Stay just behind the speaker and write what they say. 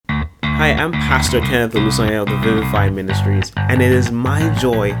Hi, I'm Pastor Kenneth Olusanya of the Vivify Ministries, and it is my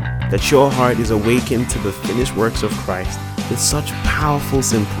joy that your heart is awakened to the finished works of Christ with such powerful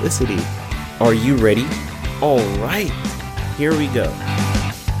simplicity. Are you ready? All right, here we go.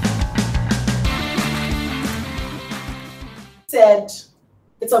 Said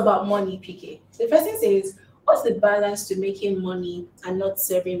it's about money, PK. So the person says, what's the balance to making money and not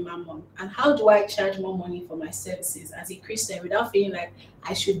serving mammon? And how do I charge more money for my services as a Christian without feeling like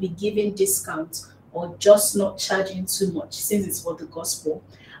I should be giving discounts or just not charging too much since it's for the gospel?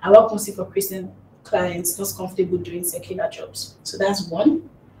 I work mostly for Christian clients, not comfortable doing secular jobs. So that's one.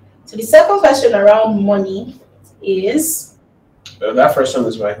 So the second question around money is... That first one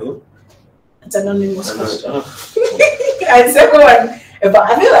is by who? It's an anonymous question. And the second one, but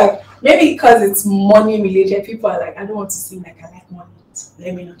I feel like maybe because it's money related, people are like, I don't want to seem like I like money.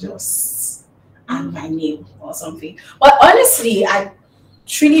 Let me not just add my name or something. But honestly, I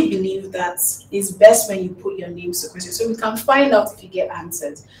truly believe that it's best when you put your names to questions so we can find out if you get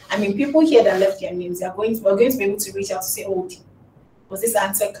answers. I mean, people here that left their names, we're going to be able to reach out to say, oh, was this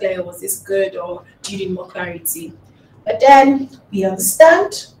answer clear? Was this good? Or do you need more clarity? But then we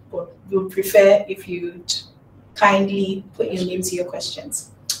understand, but we would prefer if you'd kindly put your name to your questions.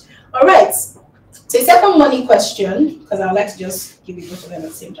 All right. So the second money question, because I would like to just give you both of them at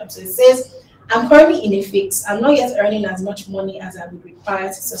the same time. So it says, I'm currently in a fix. I'm not yet earning as much money as I would require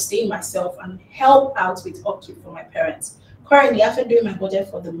to sustain myself and help out with upkeep for my parents. Currently, after doing my budget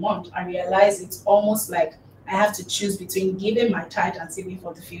for the month, I realize it's almost like I have to choose between giving my tithe and saving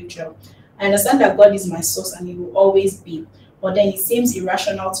for the future. I understand that God is my source and He will always be, but then it seems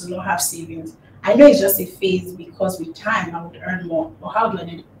irrational to not have savings. I know it's just a phase because with time I would earn more, but how do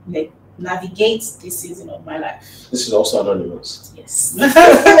I navigate this season of my life? This is also anonymous. Yes.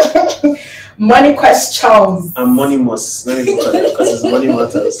 Money questions. And money must, because it's money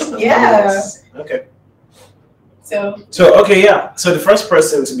matters. Yeah. Okay. So okay, yeah. So the first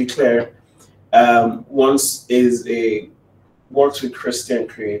person, to be clear, works with Christian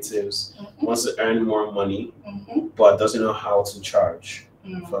creatives, wants to earn more money, but doesn't know how to charge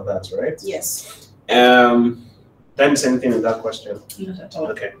for that, right? Yes. Did I miss anything in that question? Not at all.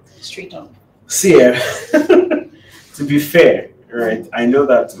 Okay. Straight on. See, to be fair, right? I know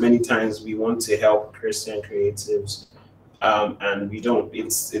that many times we want to help Christian creatives, and we don't.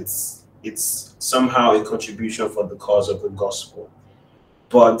 It's somehow a contribution for the cause of the gospel.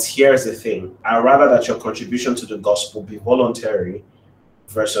 But here's the thing: I'd rather that your contribution to the gospel be voluntary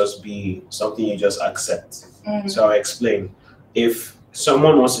versus be something you just accept. So I'll explain. If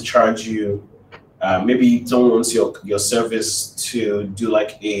someone wants to charge you, maybe someone wants your service to do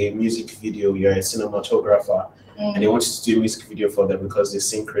like a music video, you're a cinematographer, and they want you to do a music video for them because they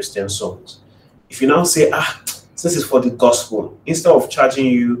sing Christian songs. If you now say, this is for the gospel, instead of charging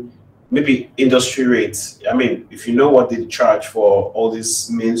you maybe industry rates, I mean, if you know what they charge for all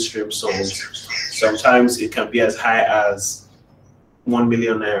these mainstream songs, sometimes it can be as high as 1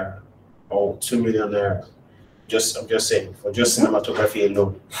 million naira or 2 million naira. I'm just saying, for just cinematography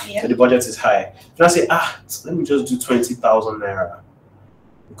alone. Yeah. So the budget is high. If I say, let me just do 20,000 naira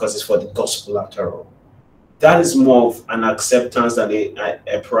because it's for the gospel after all. That is more of an acceptance than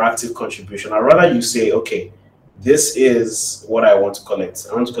a proactive contribution. I'd rather you say, okay, this is what I want to collect.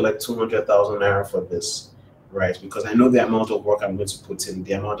 I want to collect 200,000 naira for this, right? Because I know the amount of work I'm going to put in,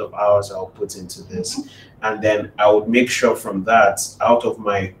 the amount of hours I'll put into this. And then I would make sure from that, out of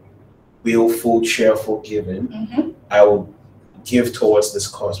my willful, cheerful giving, I will give towards this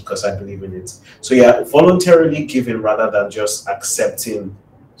cause because I believe in it. So yeah, voluntarily giving rather than just accepting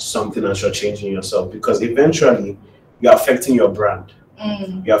something as you're changing yourself, because eventually you're affecting your brand.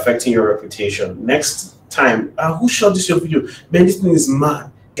 You're affecting your reputation. Next time, who shot this your video? Man, this thing is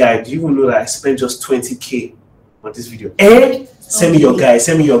mad. Guy, do you even know that I spent just 20K on this video? Send me your guy.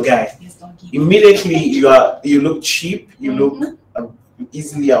 Yes, immediately you look cheap, you look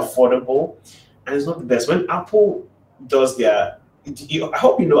easily affordable, and it's not the best. When Apple does I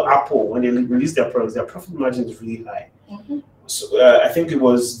hope you know Apple, when they release their products, their profit margin is really high. So I think it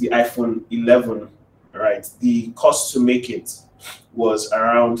was the iPhone 11, right? The cost to make it was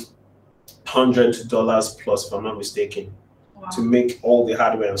around $100 plus, if I'm not mistaken, to make all the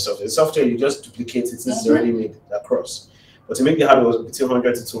hardware and software. The software, you just duplicate it, it's already made across. But to make the hardware was between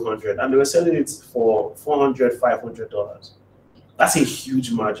 100 to 200, and they were selling it for $400, $500. That's a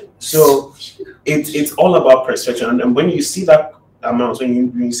huge margin. So it's all about perception. And when you see that amount, when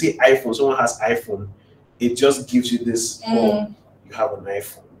you see iPhone, someone has iPhone, it just gives you this, you have an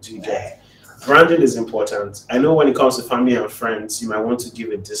iPhone. Do you get it? Branding is important. I know when it comes to family and friends, you might want to give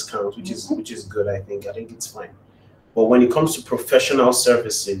a discount, which is good. I think it's fine. But when it comes to professional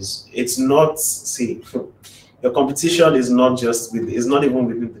services, it's not, see, your competition is not just with, it's not even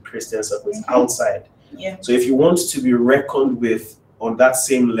within the Christian circle, it's outside. Yeah. So if you want to be reckoned with on that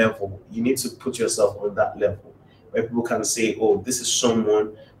same level, you need to put yourself on that level where people can say, oh, this is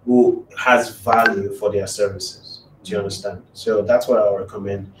someone who has value for their services. Do you understand? So that's what I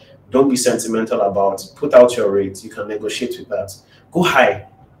recommend. Don't be sentimental about it. Put out your rates. You can negotiate with that. Go high,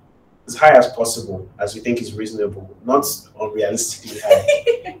 as high as possible, as you think is reasonable, not unrealistically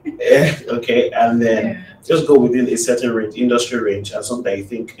high. Okay, and then just go within a certain range, industry range, and something that you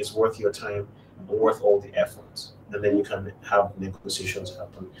think is worth your time and worth all the effort. And then you can have negotiations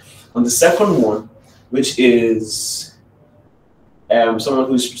happen. On the second one, which is someone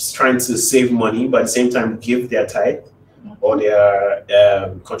who's trying to save money, but at the same time give their tithe or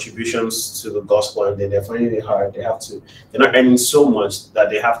their contributions to the gospel, and then they're finding it hard. They're not earning so much that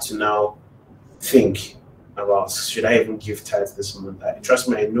they have to now think about, should I even give tithe this month? Trust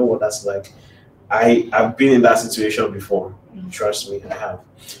me, I know what that's like. I've been in that situation before. Trust me, I have.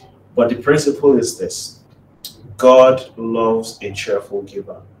 But the principle is this: God loves a cheerful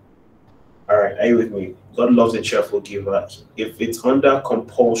giver. All right, are you with me? God loves a cheerful giver. If it's under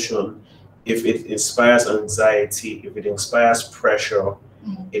compulsion, if it inspires anxiety, if it inspires pressure,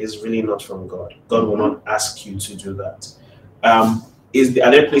 it is really not from God. God will not ask you to do that. Are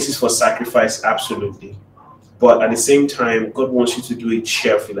there places for sacrifice? Absolutely. But at the same time, God wants you to do it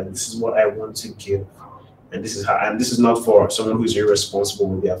cheerfully. Like, this is what I want to give. And this is how, and this is not for someone who's irresponsible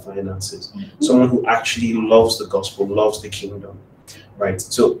with their finances. Someone who actually loves the gospel, loves the kingdom. Right.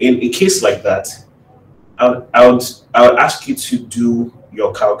 So in a case like that, I would ask you to do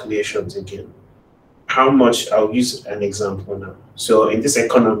your calculations again. How much? I'll use an example now. So in this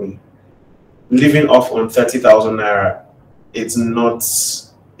economy, living off on 30,000 naira, it's not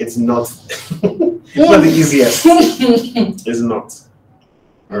not the easiest. It's not.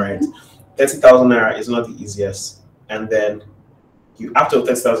 All right. 30,000 naira is not the easiest. And then you, after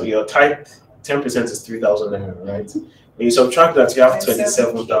 30,000, your tithe 10% is 3,000 naira, right? When you subtract that, you have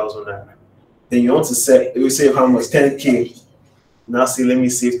 27,000 naira. Then you want to say, you save how much? 10K. Now see, let me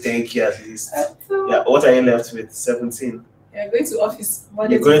save 10K at least. Yeah, what are you left with? 17. You're going to office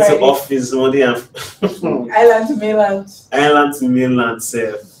Monday. You're going to office Monday and Island to mainland. Island to mainland,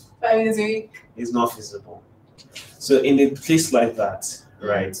 sir. 5 days a week. It's not feasible. So in a place like that,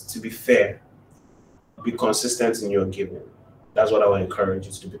 right, to be fair, be consistent in your giving. That's what I would encourage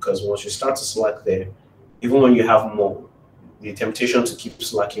you to do, because once you start to slack there, even when you have more, the temptation to keep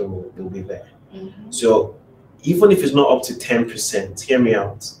slacking will be there. So even if it's not up to 10%, hear me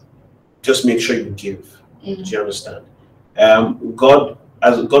out. Just make sure you give. Do you understand? God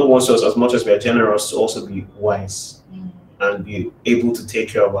wants us, as much as we are generous, to also be wise and be able to take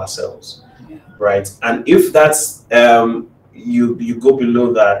care of ourselves, right? And if that's you go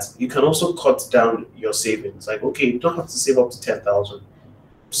below that, you can also cut down your savings. Like, okay, you don't have to save up to 10,000.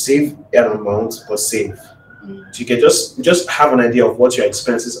 Save an amount, but save. So you can just have an idea of what your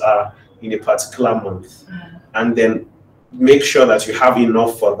expenses are in a particular month, and then make sure that you have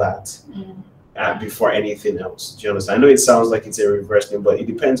enough for that before anything else. Do you understand? I know it sounds like it's a reverse thing, but it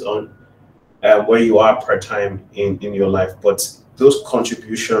depends on where you are per time in your life. But those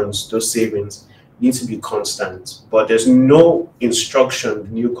contributions, those savings need to be constant. But there's no instruction, the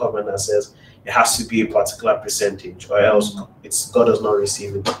new covenant says it has to be a particular percentage, or else God does not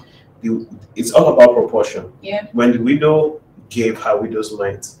receive it. It's all about proportion. Yeah. When the widow gave her widow's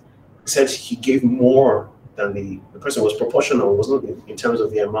mite, he said he gave more than the person was proportional. It was not in terms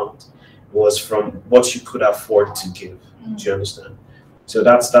of the amount. It was from what you could afford to give. Do you understand? So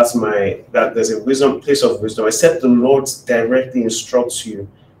that's there's a place of wisdom. Except the Lord directly instructs you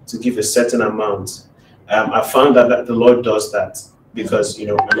to give a certain amount. I found that the Lord does that because,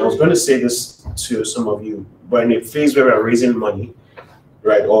 and I was going to say this to some of you, we're in a phase where we're raising money,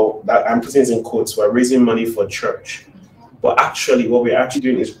 right? Or that I'm putting it in quotes, we're raising money for church. But actually, what we're actually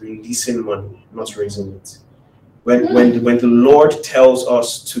doing is releasing money, not raising it. When the Lord tells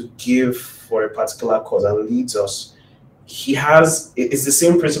us to give for a particular cause and leads us, it's the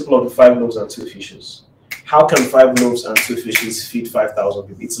same principle of the 5 loaves and 2 fishes. How can 5 loaves and 2 fishes feed 5,000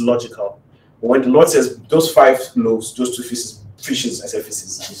 people? It's logical. But when the Lord says those 5 loaves, those 2 fishes, I said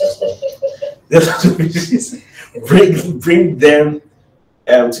fishes, those 2 fishes, bring them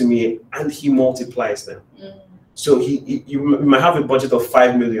to me, and He multiplies them. So you might have a budget of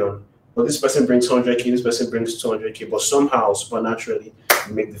 5 million, but this person brings 100K, this person brings 200K, but somehow, supernaturally,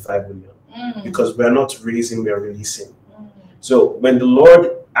 you make the 5 million. Because we're not raising, we're releasing. So when the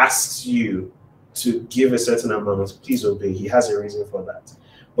Lord asks you to give a certain amount, please obey. He has a reason for that.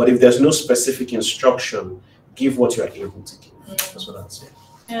 But if there's no specific instruction, give what you are able to give. That's what I'd say.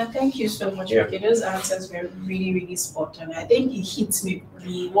 Yeah, thank you so much. Yeah. Okay, those answers were really, really spot on. I think it hits me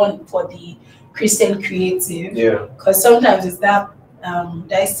the one for the Christian creative. Yeah. Because sometimes it's that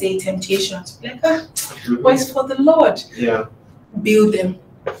did I say temptation to be like, but it's for the Lord. Yeah. Build them.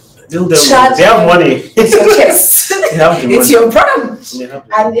 Build them. Charge They have them. money. It's your chest. They have the It's money. your brand. They have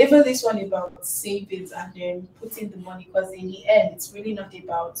the And even this one about savings and then putting the money, because in the end, it's really not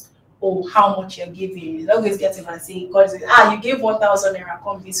about how much you're giving. You always get him and say, God says, you gave 1,000 naira,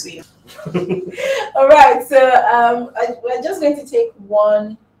 come this way. All right, so we're just going to take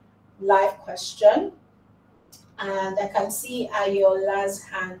one live question, and I can see Ayola's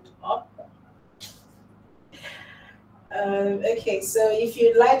hand up. Okay, so if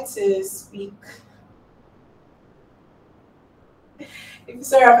you'd like to speak.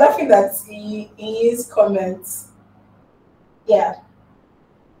 Sorry, I'm laughing at his comments. Yeah.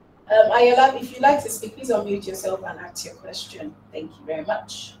 Ayola, if you'd like to speak, please unmute yourself and ask your question. Thank you very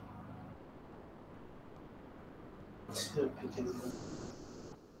much.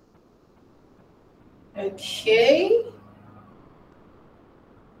 Okay.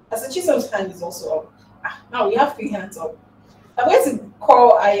 Asachis' hand is also up. Now we have 3 hands up. I'm going to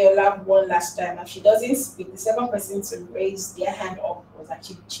call Ayola one last time. If she doesn't speak, the second person to raise their hand up was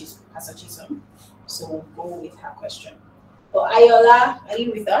actually Asachisom. So we'll go with her question. So Ayola, are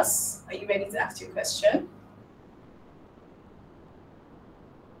you with us? Are you ready to ask your question?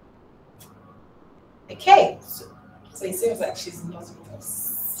 Okay. So it seems like she's not with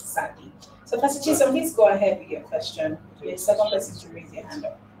us, sadly. So Pastor Chisom, please go ahead with your question. The second person to raise their hand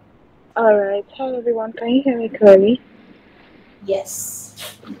up. All right. Hi, everyone. Can you hear me clearly?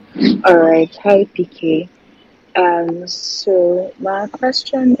 Yes. All right. Hi, PK. So my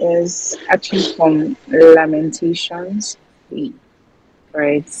question is actually from Lamentations 3,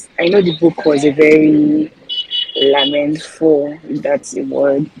 right? I know the book was a very lamentful, if that's a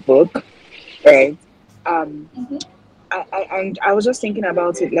word, book, right? I was just thinking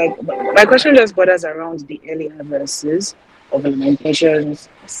about it. Like, my question just borders around the earlier verses of Lamentations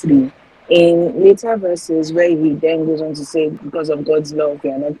 3. In later verses, where he then goes on to say, because of God's love,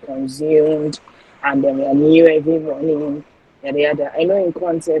 we are not consumed, and then we are new every morning, yada yada. I know in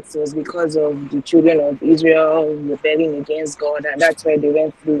context it was because of the children of Israel rebelling against God, and that's why they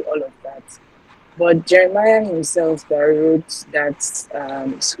went through all of that. But Jeremiah himself that wrote that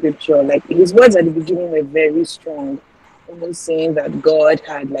scripture, like his words at the beginning were very strong, almost saying that God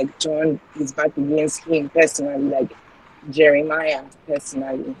had like turned his back against him personally, like Jeremiah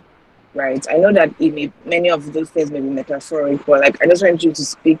personally. Right. I know that many of those things may be metaphoric, but like I just want you to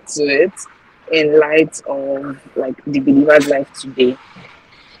speak to it in light of like the believer's life today.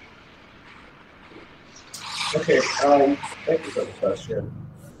 Okay. Thank you for the question.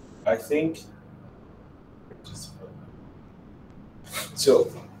 I think.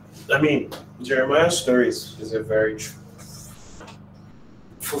 So, I mean, Jeremiah's story is a very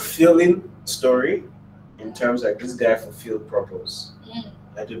fulfilling story in terms like this guy fulfilled purpose.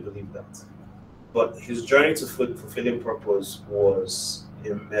 I do believe that. But his journey to fulfilling purpose was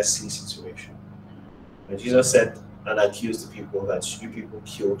a messy situation. And Jesus said and accused the people that you people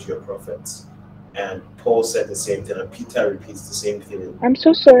killed your prophets. And Paul said the same thing, and Peter repeats the same thing. I'm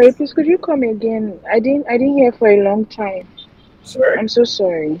so sorry. Please, could you come again? I didn't hear for a long time. Sorry? I'm so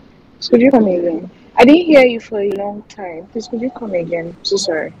sorry. Please, could you come again? I didn't hear you for a long time. Please, could you come again? I'm so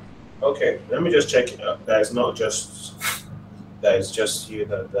sorry. Okay, let me just check it out. That is just you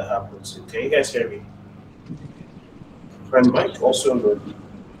that happens. Can you guys hear me? And Mike also low.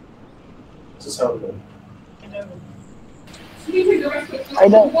 This is how low. I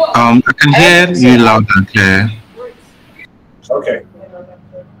don't. I can hear you loud and clear. Okay.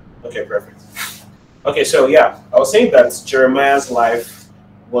 Okay, perfect. Okay, so yeah, I was saying that Jeremiah's life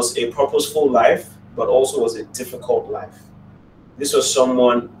was a purposeful life, but also was a difficult life. This was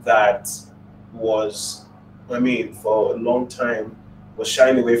someone that was, for a long time, was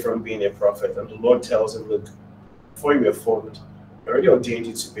shying away from being a prophet. And the Lord tells him, look, before you were formed, I already ordained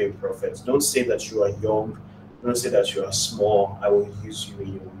you to be a prophet. Don't say that you are young. Don't say that you are small. I will use you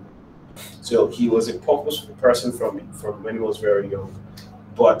in your womb. So he was a purposeful person from when he was very young.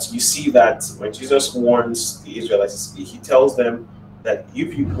 But you see that when Jesus warns the Israelites, he tells them that you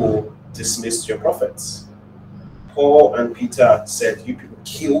people dismissed your prophets. Paul and Peter said, you people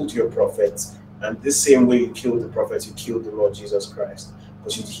killed your prophets, and this same way you killed the prophets, you killed the Lord Jesus Christ.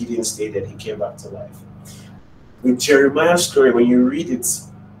 But he didn't stay dead, he came back to life. With Jeremiah's story, when you read it,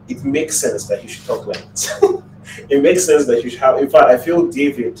 it makes sense that he should talk like this. It makes sense that you should have, in fact, I feel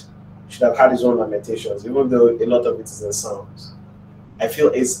David should have had his own lamentations, even though a lot of it is in Psalms. I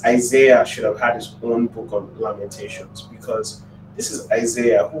feel Isaiah should have had his own book on Lamentations, because this is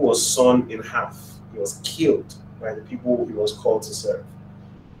Isaiah who was sawn in half. He was killed by the people he was called to serve.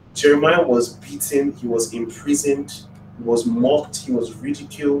 Jeremiah was beaten, he was imprisoned, he was mocked, he was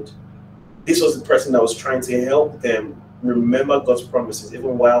ridiculed. This was the person that was trying to help them remember God's promises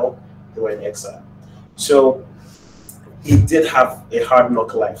even while they were in exile. So he did have a hard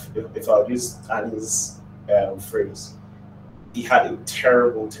knock life, if I'll use Annie's phrase. He had a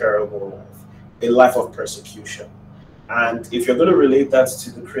terrible, terrible life, a life of persecution. And if you're going to relate that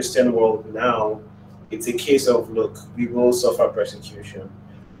to the Christian world now, it's a case of, look, we will suffer persecution.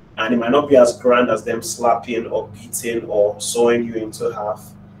 And it might not be as grand as them slapping or beating or sawing you into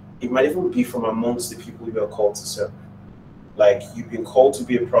half. It might even be from amongst the people you are called to serve. Like, you've been called to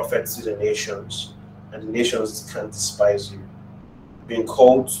be a prophet to the nations, and the nations can despise you. You've been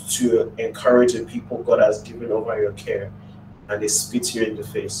called to encourage the people God has given over your care, and they spit you in the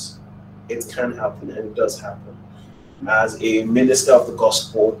face. It can happen, and it does happen. As a minister of the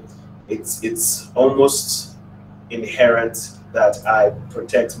gospel, it's almost inherent that I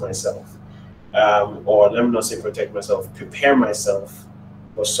protect myself, or let me not say protect myself, prepare myself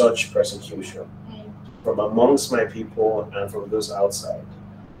for such persecution from amongst my people and from those outside.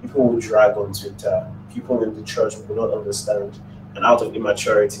 People will drag on Twitter, people in the church will not understand, and out of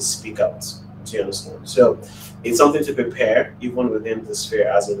immaturity speak out. Do you understand? So it's something to prepare, even within the sphere,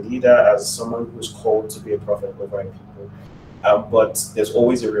 as a leader, as someone who's called to be a prophet over people. But there's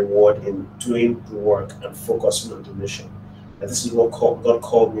always a reward in doing the work and focusing on the mission. And this is what God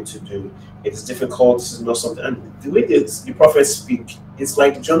called me to do. It's difficult. This is not something. And the way the prophets speak, it's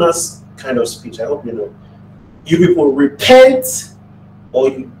like Jonah's kind of speech. I hope you know. You people repent or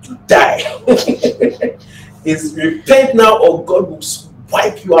you die. It's repent now or God will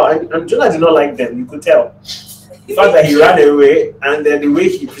wipe you out. And Jonah did not like them. You could tell. The fact that he ran away, and then the way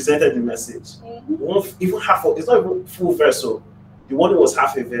he presented the message. Even half of, it's not even full verse. So the one that was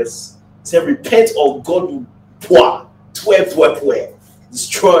half a verse said, repent or God will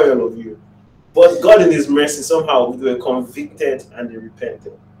destroy all of you. But God in his mercy, somehow they were convicted and they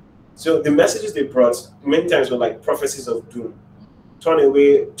repented. So the messages they brought many times were like prophecies of doom. Turn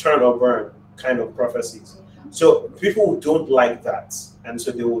away, turn or burn kind of prophecies. So people don't like that. And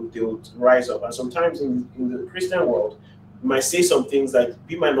so they would rise up. And sometimes in the Christian world, we might say some things that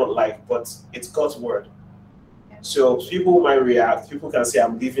we might not like, but it's God's word. So people might react. People can say,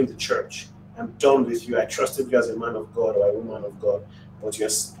 I'm leaving the church. I'm done with you. I trusted you as a man of God or a woman of God. But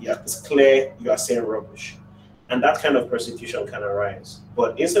it's clear you are saying rubbish. And that kind of persecution can arise.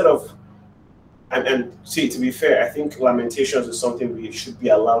 But instead of, and see, to be fair, I think lamentations is something we should be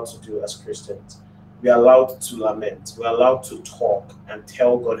allowed to do as Christians. We are allowed to lament. We're allowed to talk and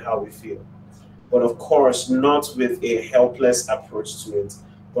tell God how we feel. But of course, not with a helpless approach to it,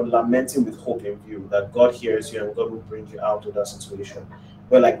 but lamenting with hope in view that God hears you and God will bring you out of that situation.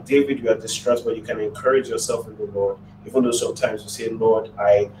 Well, like David, you are distressed, but you can encourage yourself in the Lord, even though sometimes you say, Lord,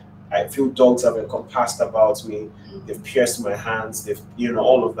 I feel dogs have encompassed about me, they've pierced my hands, they've,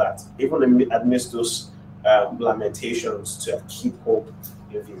 all of that. Even amidst those lamentations, to keep hope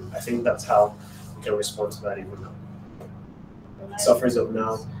in view. I think that's how we can respond to that even now. Sufferings of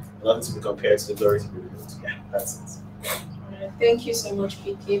now, nothing to be compared to the glory to be revealed. Yeah, that's it. Thank you so much,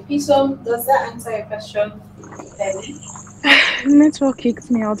 PK. Pisom, does that answer your question, Ellie? Network kicked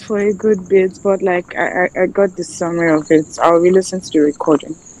me out for a good bit, but like I got the summary of it. I'll re-listen to the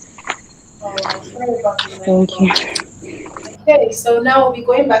recording. Sorry about the Thank you. Okay, so now we'll be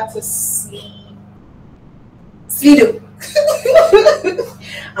going back to Slido.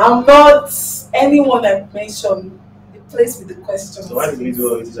 I'm not anyone that mentioned the place with the questions. So why did we do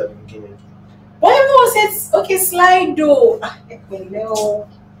all this at the beginning? Why everyone says, okay, Slido.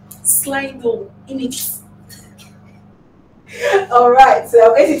 Slido in it. All right, so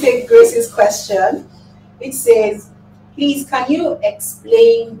I'm going to take Grace's question. It says, please, can you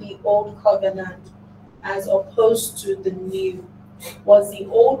explain the old covenant as opposed to the new? Was the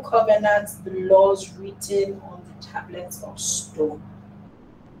old covenant the laws written on the tablets of stone?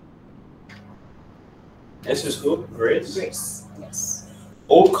 This is who? Grace? Grace, yes.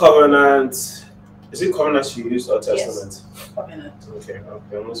 Old covenant, is it covenant you used or testament? Yes, covenant. Okay,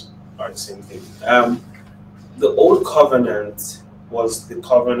 almost are the same thing. The old covenant was the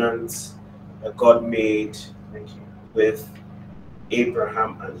covenant that God made with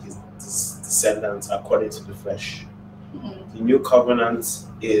Abraham and his descendants according to the flesh. Mm-hmm. The new covenant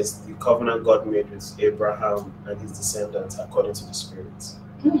is the covenant God made with Abraham and his descendants according to the Spirit.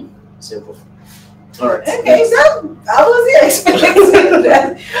 Mm-hmm. Simple. All right. Okay, so I wasn't expecting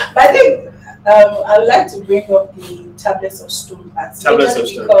that. But I think I would like to bring up the tablets of stone part. Tablets of Majorly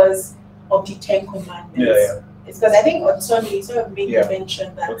stone. because of the Ten Commandments. Yeah. It's because I think on Sunday you sort of made Yeah.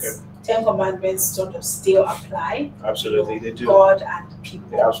 mention that Okay. Ten Commandments sort of still apply. Absolutely, they do. God and people.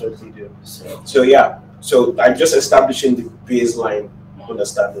 They absolutely do. So So yeah, so I'm just establishing the baseline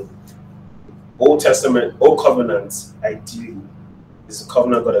understanding. Old Covenant, ideally, is the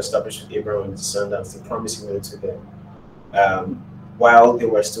covenant God established with Abraham and his descendants, the promising it to them, while they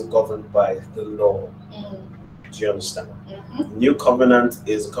were still governed by the law. Do you understand? The new covenant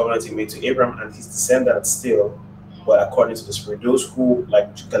is the covenant he made to Abraham and his descendants still, but according to the Spirit. Those who,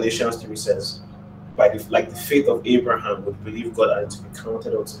 like Galatians 3 says, by the faith of Abraham would believe God and to be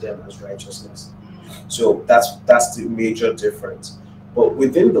counted unto them as righteousness. So that's the major difference. But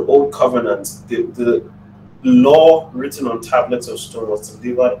within the old covenant, the law written on tablets of stone was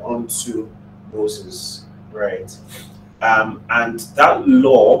delivered unto Moses, right? And that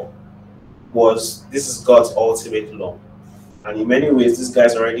law this is God's ultimate law. And in many ways, these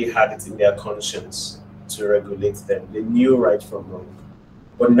guys already had it in their conscience to regulate them. They knew right from wrong.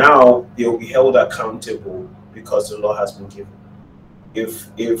 But now they will be held accountable because the law has been given.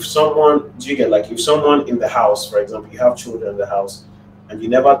 If someone, if someone in the house, for example, you have children in the house, and you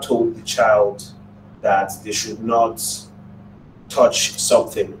never told the child that they should not touch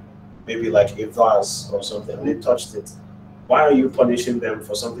something, maybe like a vase or something, and they touched it, why are you punishing them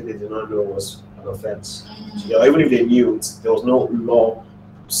for something they did not know was an offense? So, even if they knew it, there was no law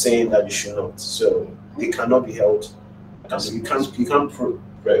saying that you should not. So they cannot be held. You can't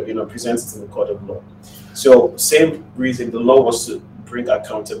present it in the court of law. So same reason, the law was to bring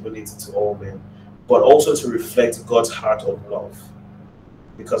accountability to all men, but also to reflect God's heart of love.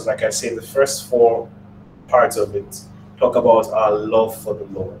 Because like I say, the first 4 parts of it talk about our love for the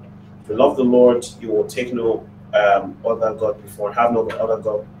Lord. If you love the Lord, you will take no other God before, have no other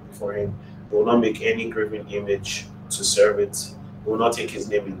God before him. You will not make any graven image to serve it. You will not take his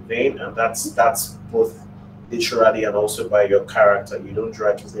name in vain, and that's both literally and also by your character. You don't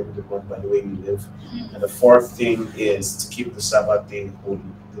drag his name in the mud by the way you live. And the 4th thing is to keep the Sabbath day holy,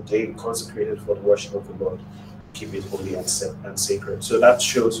 the day consecrated for the worship of the Lord. Keep it holy and sacred. So that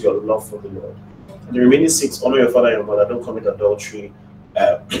shows your love for the Lord. And the remaining 6, honor your father and your mother, don't commit adultery,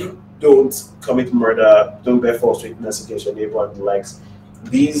 don't commit murder, don't bear false witness against your neighbor and the likes.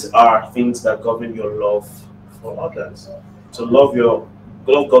 These are things that govern your love for others. So love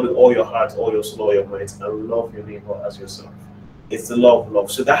God with all your heart, all your soul, all your might, and love your neighbor as yourself. It's the law of love.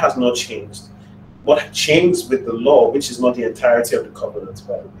 So that has not changed. What changed with the law, which is not the entirety of the covenant,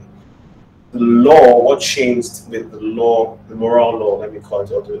 by the way, the law, what changed with the law, the moral law, let me call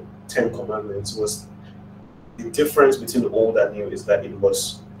it, or the 10 Commandments, was the difference between old and new is that it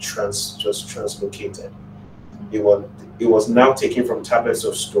was just translocated. It was now taken from tablets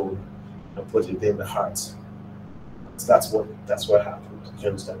of stone and put it in the heart. So that's what happened. Do you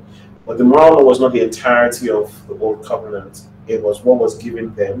understand? But the moral law was not the entirety of the old covenant. It was what was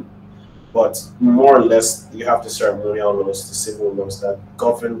given them, but more or less you have the ceremonial laws, the civil laws that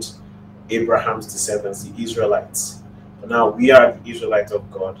governed Abraham's descendants, the Israelites. But now we are the Israelites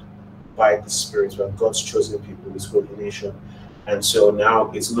of God by the Spirit. We are God's chosen people, His holy nation. And so now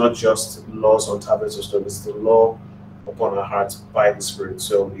it's not just laws on tablets of stone, it's the law upon our hearts by the Spirit.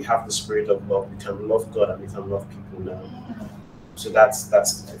 So we have the Spirit of love. We can love God and we can love people now. So that's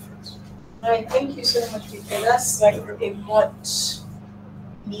the difference. All right, thank you so much, Peter. That's like a much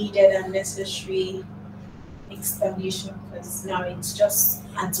needed and necessary explanation, because now it's just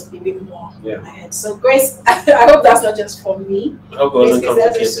adds up a bit more in my head. So Grace, I hope that's not just for me. I hope it wasn't Grace,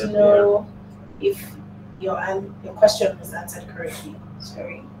 let us complicated. know if your question was answered correctly.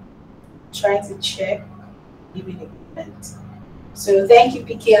 Sorry. Trying to check, giving a comment. So thank you,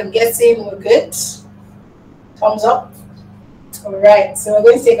 PK. I'm guessing we're good. Thumbs up. All right. So we're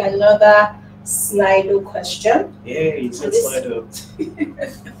going to take another Slido question. Yeah, it's a Slido.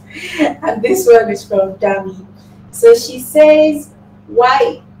 And this one is from Dami. So she says,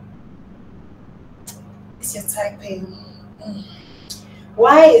 why is your typing?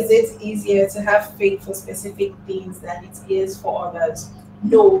 Why is it easier to have faith for specific things than it is for others?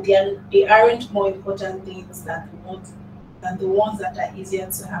 No, they aren't more important things than the ones that are easier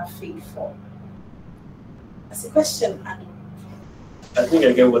to have faith for. That's a question, Adam. I think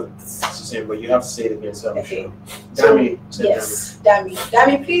I get what she's saying, but you have to say it again, so I'm sure. So, Dami. yes, Dami.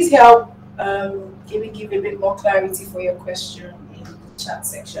 Dami, please help give a bit more clarity for your question in the chat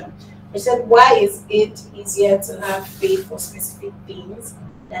section. We said, why is it easier to have faith for specific things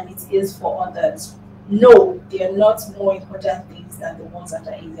than it is for others? No, they are not more important things than the ones that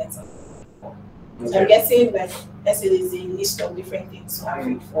are easier to have faith for. So I'm guessing, like, let's say there's a list of different things to have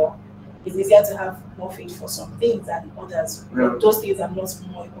faith for. it's easier to have more faith for some things than others. Yeah. But those things are not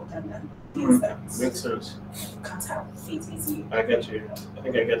more important than things that Makes sense. you can't have faith easily. I get you. I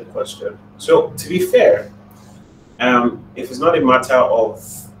think I get the question. So to be fair, if it's not a matter of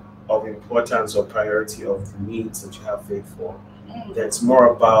importance or priority of the needs that you have faith for, then it's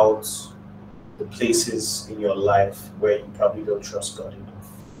more about the places in your life where you probably don't trust God enough.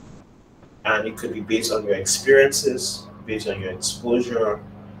 And it could be based on your experiences, based on your exposure.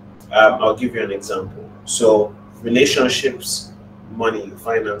 I'll give you an example. So relationships, money,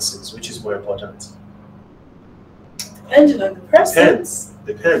 finances, which is more important? Depending on the person.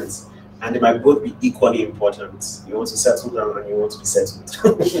 Depends. And they might both be equally important. You want to settle down and you want to be settled.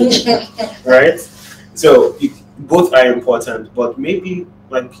 Right? So both are important, but maybe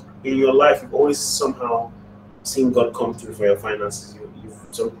like in your life, you've always somehow seen God come through for your finances.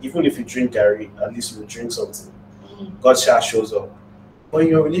 So even if you drink Gary, at least you will drink something. God shows up. But in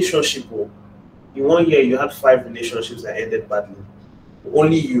your relationship, in 1 year, you had 5 relationships that ended badly.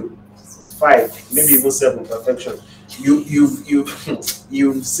 Only you, 5, maybe even 7, perfection.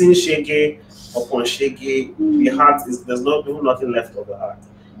 You've seen shege upon shege. The heart there's nothing left of the heart.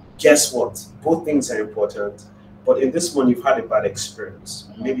 Guess what? Both things are important. But in this one, you've had a bad experience.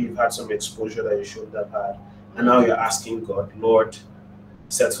 Maybe you've had some exposure that you shouldn't have had, and now you're asking God, Lord,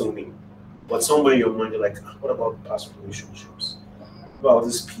 settle me. But somewhere in your mind, you're like, what about past relationships? What about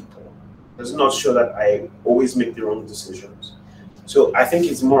these people? It's not sure that I always make the wrong decisions. So I think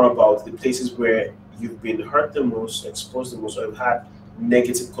it's more about the places where you've been hurt the most, exposed the most, or you've had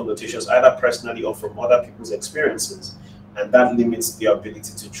negative connotations, either personally or from other people's experiences. And that limits the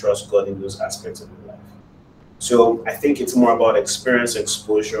ability to trust God in those aspects of your life. So I think it's more about experience,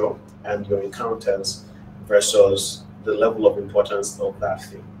 exposure, and your encounters versus the level of importance of that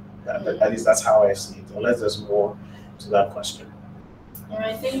thing. At least that's how I see it, unless there's more to that question. All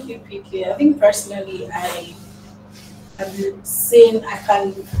right, thank you, PK. I think personally, I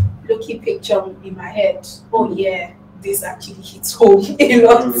can look-y picture in my head, oh yeah, this actually hits home a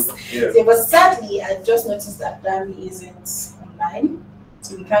lot. Yeah. So, but sadly, I just noticed that Dami isn't online,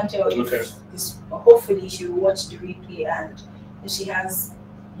 so we can't tell if this, but hopefully she will watch the replay, and if she has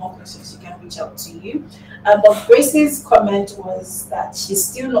more questions, she can reach out to you. But Grace's comment was that she's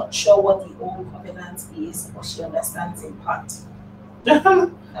still not sure what the old covenant is, but she understands in part. You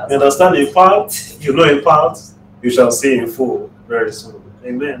understand in part, you know in part, you shall see in full very soon.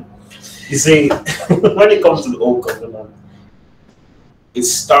 Amen. You see, when it comes to the old covenant, it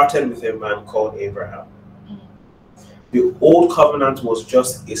started with a man called Abraham. The old covenant was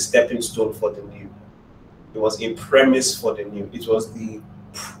just a stepping stone for the new. It was a premise for the new. It was the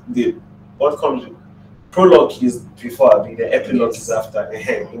what comes prologue is before, the epilogue is after.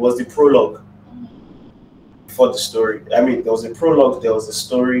 It was the prologue for the story. I mean, there was a prologue, there was a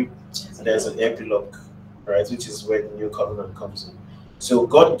story, and there's an epilogue, right? Which is where the new covenant comes in. So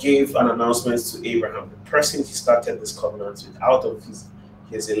God gave an announcement to Abraham, the person he started this covenant with, out of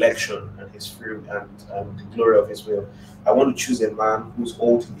his election and his free and the glory of his will. I want to choose a man who's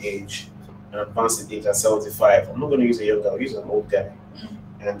old in age and advanced in age at 75. I'm not going to use a young guy, I'll use an old guy.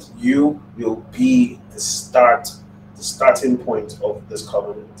 And you will be the starting point of this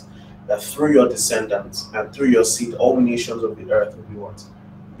covenant. That through your descendants and through your seed, all nations of the earth will be what?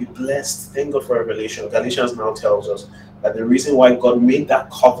 Be blessed. Thank God for revelation. Galatians now tells us that the reason why God made that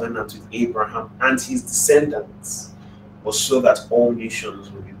covenant with Abraham and his descendants was so that all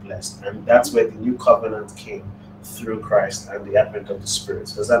nations will be blessed. And that's where the new covenant came through Christ and the advent of the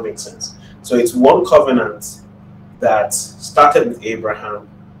Spirit. Does that make sense? So it's one covenant that started with Abraham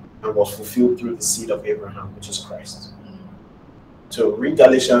and was fulfilled through the seed of Abraham, which is Christ. So read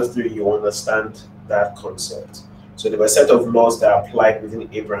Galatians 3, you understand that concept. So there were a set of laws that applied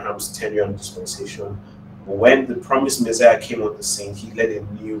within Abraham's tenure and dispensation. But when the promised Messiah came on the scene, he led a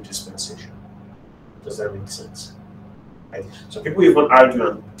new dispensation. Does that make sense? Right? So people even argue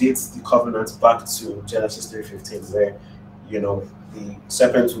and date the covenant back to Genesis 3:15, where the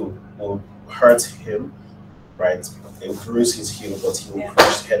serpent will hurt him, right? It will bruise his heel, but he will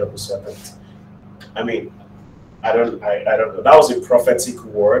crush the head of the serpent. I mean, I don't know. That was a prophetic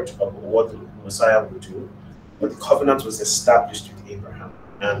word of what the Messiah would do, but the covenant was established with Abraham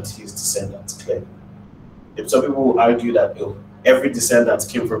and his descendants, clearly. Some people will argue that every descendant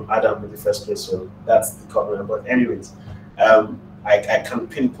came from Adam in the first place, so that's the covenant. But anyways, I can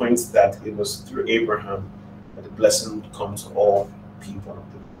pinpoint that it was through Abraham that the blessing would come to all people,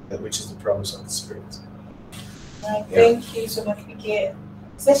 which is the promise of the Spirit. Right, thank you so much, Vicky.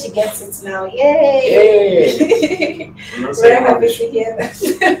 So she gets it now. Yay! Very happy to hear that.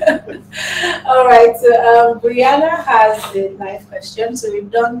 All right. right. So Brianna has the live question. So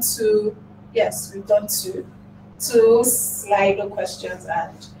we've done two. Yes, we've done two Slido questions,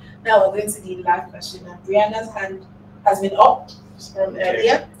 and now we're going to the live question. And Brianna's hand has been up from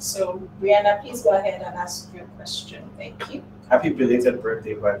earlier. So Brianna, please go ahead and ask your question. Thank you. Happy belated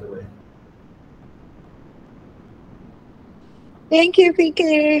birthday, by the way. Thank you,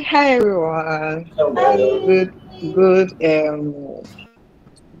 PK. Hi, everyone. Hello.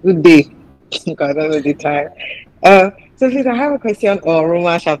 Good day. Because I don't know the time. So please, I have a question on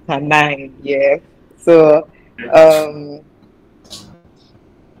Romans chapter 9. Yeah. So,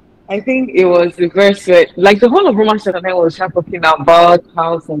 I think it was the verse where, like, the whole of Romans chapter 9 was just talking about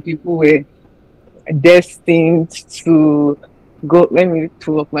how some people were destined to go. Let me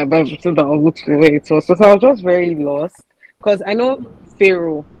pull up my Bible so that I'll look the way it was. So I was just very lost because I know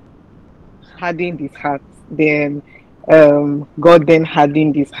Pharaoh hardened his heart, then God then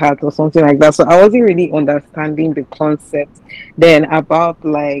hardened his heart or something like that. So I wasn't really understanding the concept then about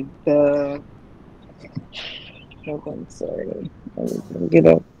like the. Hold on, sorry. Let me get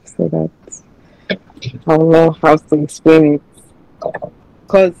up so that I know how to explain it.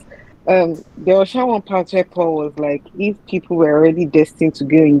 Because there was one part where Paul was like, if people were already destined to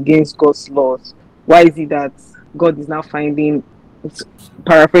go against God's laws, why is it that God is now finding,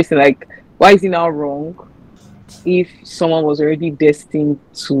 paraphrasing, like, why is it now wrong if someone was already destined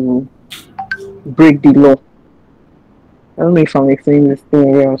to break the law? I don't know if I'm explaining this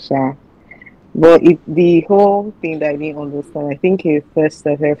thing well, sir. But the whole thing that I didn't understand, I think it first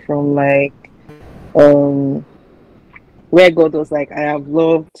started from like where God was like, I have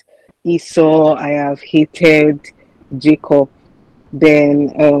loved Esau, I have hated Jacob.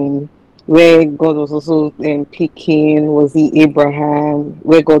 Then where God was also picking, was it Abraham,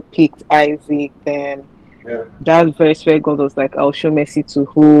 where God picked Isaac, then that verse where God was like, I'll show mercy to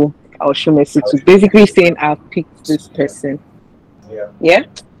who, I'll show mercy to, basically saying I've picked this person. Yeah?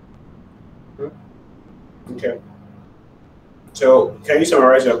 Okay. So can you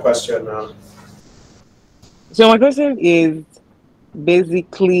summarize your question now? So my question is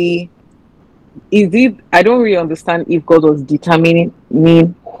basically, I don't really understand if God was determining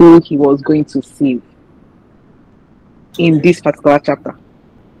who he was going to save in this particular chapter.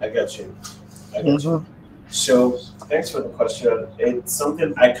 I got you. So thanks for the question. It's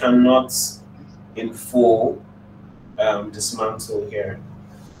something I cannot in full dismantle here.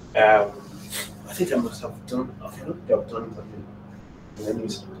 I think I must have done. Okay, I don't think I've done it in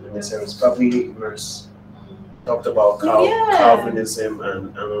any series. Probably Immerse talked about Calvinism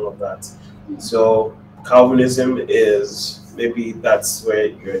and all of that. So Calvinism is, maybe that's where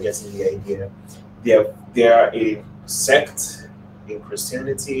you're getting the idea. They are a sect in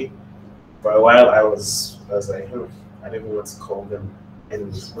Christianity. For a while, I was like, I don't even want to call them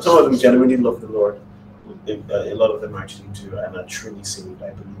enemies. But some of them genuinely love the Lord. A lot of them actually do, and are truly saved, I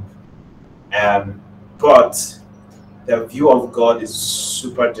believe. But their view of God is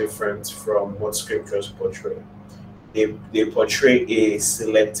super different from what scriptures portray. They portray a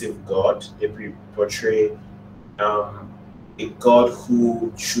selective God. They portray a God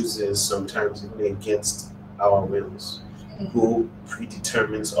who chooses sometimes even against our wills, who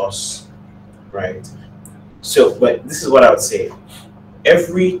predetermines us, right? So, but this is what I would say.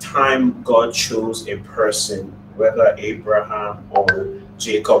 Every time God chose a person, whether Abraham or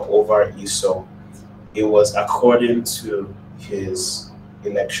Jacob over Esau, it was according to his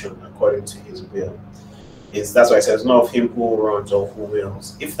election, according to his will. That's why I said it's not of him who runs or who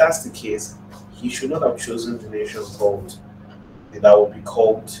wills. If that's the case, he should not have chosen the nation that would be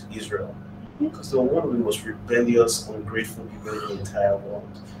called Israel, because they were one of the most rebellious, ungrateful people in the entire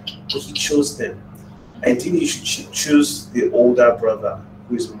world. But he chose them. Ideally, you should choose the older brother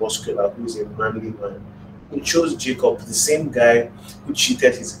who is muscular, who is a manly man. He chose Jacob, the same guy who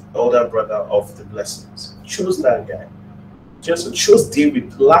cheated his older brother of the blessings. He chose that guy. Just chose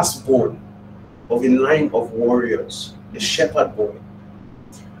David, last born of a line of warriors, the shepherd boy.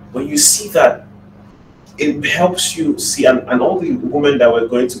 When you see that, it helps you see, and all the women that were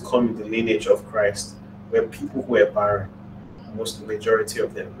going to come in the lineage of Christ were people who were barren. The majority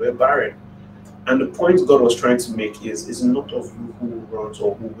of them were barren. And the point God was trying to make is not of you who runs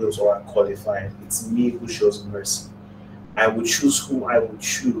or who wills or are qualified. It's me who shows mercy. I will choose who I will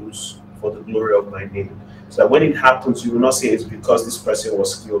choose for the glory of my name. So that when it happens, you will not say it's because this person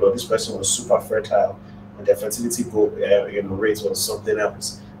was skilled or this person was super fertile and their fertility rate was something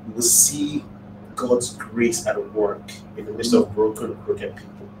else. You will see God's grace at work in the midst of broken, crooked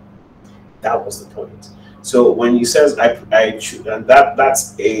people. That was the point. So when he says I choose, and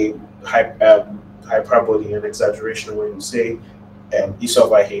that's a hyperbole and exaggeration when you say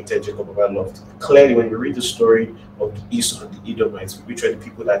Esau I hated, Jacob I loved. Clearly, when you read the story of Esau and the Edomites, which are the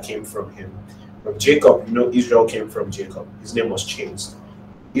people that came from him, from Jacob, Israel came from Jacob. His name was changed.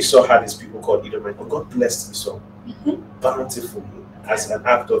 Esau had his people called Edomites, but God blessed Esau bountifully as an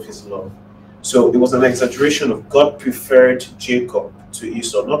act of his love. So it was an exaggeration of God preferred Jacob to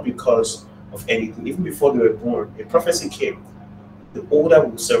Esau, not because of anything. Even before they were born, a prophecy came. The older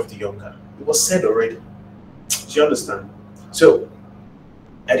will serve the younger. It was said already. Do you understand? So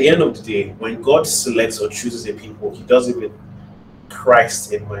at the end of the day, when God selects or chooses a people, he does it with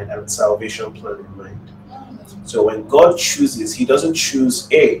Christ in mind and salvation plan in mind. So when God chooses, he doesn't choose,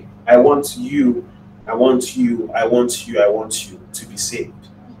 hey, I want you to be saved.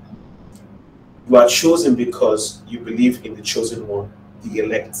 You are chosen because you believe in the chosen one, the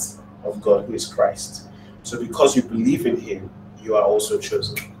elect of God, who is Christ. So because you believe in him, you are also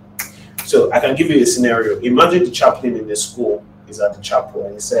chosen. So I can give you a scenario. Imagine the chaplain in the school is at the chapel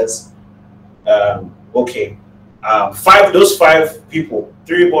and he says, okay, those five people,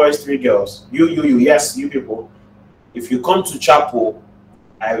 3 boys, 3 girls, you people, if you come to chapel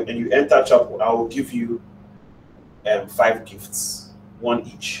and you enter chapel, I will give you 5 gifts, 1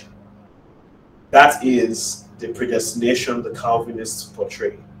 each. That is the predestination the Calvinists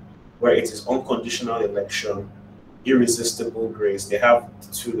portray, where it is unconditional election, irresistible grace. They have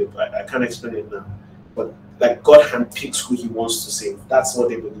two. I can't explain it now, but like God handpicks who he wants to save. That's what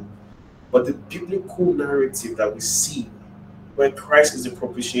they believe. But the biblical narrative that we see, where Christ is the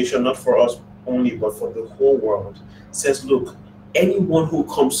propitiation, not for us only, but for the whole world, says, look, anyone who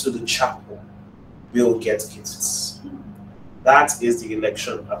comes to the chapel will get gifts. That is the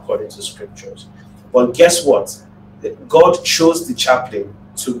election according to scriptures. But guess what? God chose the chaplain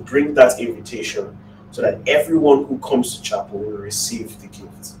to bring that invitation so that everyone who comes to chapel will receive the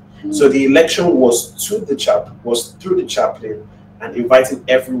gift. So the election was through the chaplain and inviting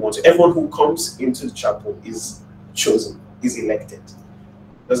everyone. So everyone who comes into the chapel is chosen, is elected.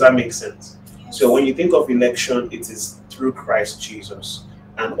 Does that make sense? Yes. So when you think of election, it is through Christ Jesus.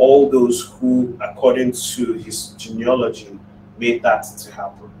 And all those who, according to his genealogy, made that to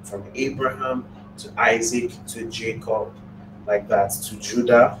happen. From Abraham to Isaac to Jacob, like that, to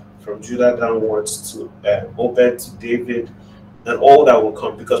Judah, from Judah downwards to Obed to David, and all that will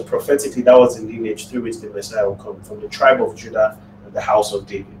come, because prophetically that was the lineage through which the Messiah will come, from the tribe of Judah and the house of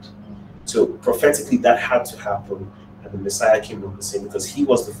David. So prophetically that had to happen, and the Messiah came on the scene because he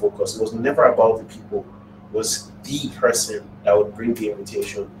was the focus. It was never about the people. It was the person that would bring the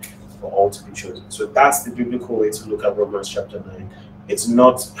invitation for all to be chosen. So that's the biblical way to look at Romans chapter 9. It's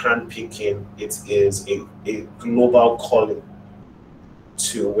not handpicking, it is a global calling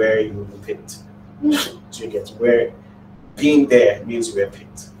to where you will be picked. So you get where being there means you were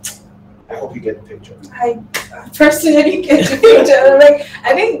picked. I hope you get the picture. I personally get the picture. Like,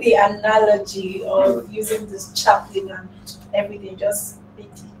 I think the analogy of using this chaplain and everything just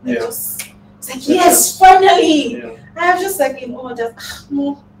it's like, yes, finally. Yeah. I'm just like in awe,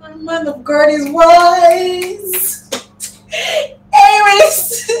 no, the man of God is wise.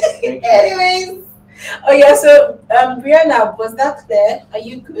 Anyways. Oh yeah, so Brianna, was that clear? Are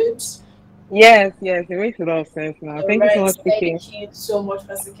you good? Yes, it makes a lot of sense now. Thank you so much, Vicky. Thank you so much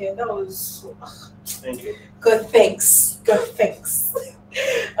for speaking. That was thank you. Good, thanks.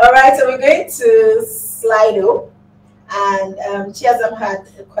 All right, so we're going to Slido, and Chiazam had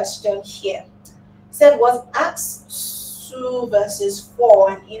a question here. It said, was Acts 2 verses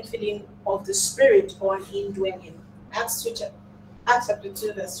 4 an infilling of the Spirit or an indwelling? Acts chapter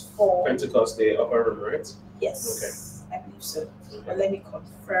 2 verse 4. Pentecost Day, upper room, right? Yes. Okay. I believe so. Okay. But let me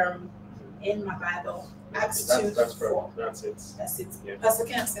confirm in my Bible. Acts 2 4. That's it. Yeah. Pastor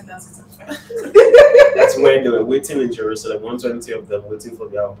Ken said that's it. That's when they were waiting in Jerusalem, 120 of them waiting for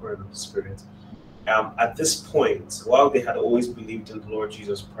the outpouring of the Spirit. At this point, while they had always believed in the Lord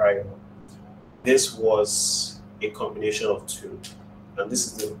Jesus prior, this was a combination of two. And this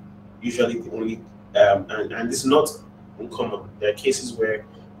is usually the only, and this is not uncommon. There are cases where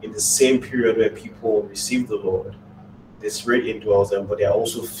in the same period where people receive the Lord, the Spirit indwells them, but they are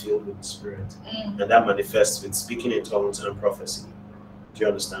also filled with the Spirit. And that manifests with speaking in tongues and prophecy. Do you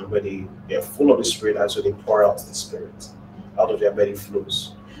understand? Where they are full of the Spirit, and so they pour out the Spirit. Out of their belly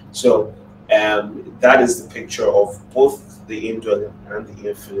flows. So that is the picture of both the indwelling and the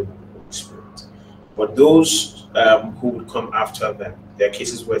infilling of the Holy Spirit. But those who would come after them, there are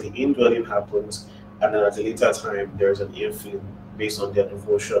cases where the indwelling happens, and then at a later time, there's an infilling based on their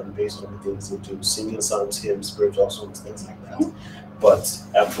devotion, based on the things they do, singing psalms, hymns, spiritual songs, things like that. But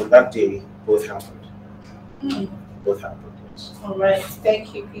on that day, both happened. Both happened, yes. All right,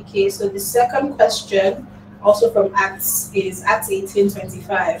 thank you, PK. So the second question also from Acts, is Acts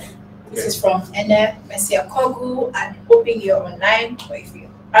 18:25. This is from Ene Messiakogu. I'm hoping you're online, but if you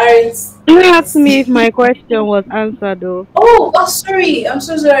aren't, You asked me if my question was answered, though. oh, sorry. I'm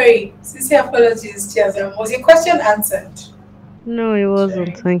so sorry. Sincere apologies, Chiazam. Was your question answered? No, it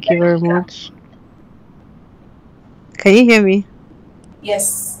wasn't. Thank you very much. Can you hear me?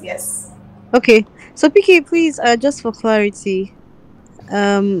 Yes. Okay. So, PK, please, just for clarity,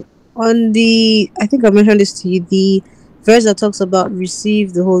 on the, I think I mentioned this to you, the verse that talks about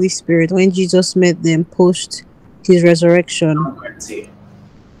receive the Holy Spirit when Jesus met them post his resurrection.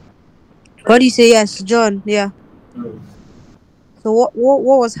 What do you say? Yes, John. Yeah. So what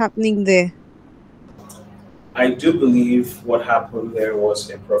was happening there? I do believe what happened there was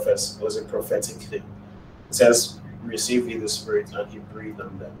a prophetic thing. It says, receive ye the Spirit, and he breathed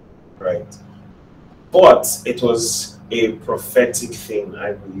on them, right? But it was a prophetic thing,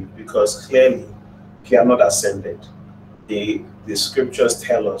 I believe, because clearly he had not ascended. The scriptures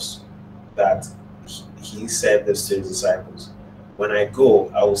tell us that he said this to his disciples, when I go,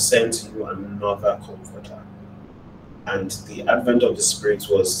 I will send to you another comforter. And the advent of the Spirit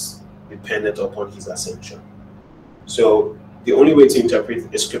was dependent upon his ascension. So the only way to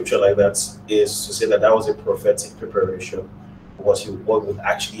interpret a scripture like that is to say that that was a prophetic preparation for what would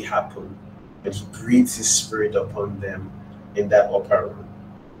actually happen when he breathes his Spirit upon them in that upper room.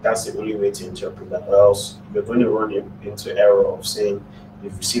 That's the only way to interpret that. Or else you're going to run into error of saying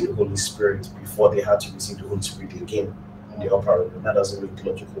they've received the Holy Spirit before they had to receive the Holy Spirit again in the upper room. And that doesn't make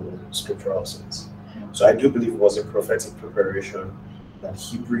logical scriptural sense. So I do believe it was a prophetic preparation that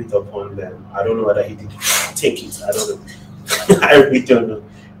he breathed upon them. I don't know whether he did take it. I don't know. I really don't know.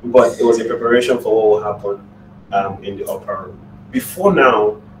 But it was a preparation for what will happen in the upper room. Before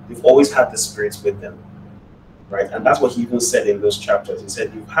now, they've always had the Spirit with them, right? And that's what he even said in those chapters. He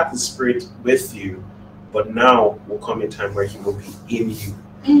said, you've had the Spirit with you, but now will come a time where he will be in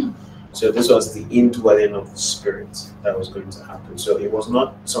you. So this was the indwelling of the Spirit that was going to happen. So it was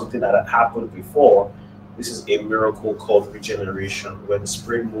not something that had happened before. This is a miracle called regeneration, where the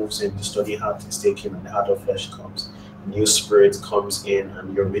Spirit moves in, the stony heart is taken, and the heart of flesh comes. New Spirit comes in,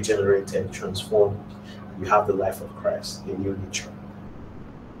 and you're regenerated, transformed. You have the life of Christ in your nature.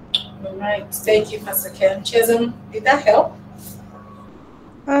 All right. Thank you, Pastor Ken. Chisholm, did that help?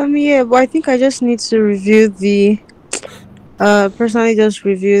 Yeah, but I think I just need to review personally just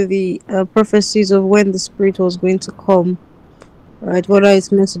review the prophecies of when the Spirit was going to come. Right, whether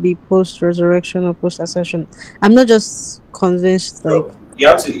it's meant to be post-resurrection or post-ascension. I'm not just convinced, like...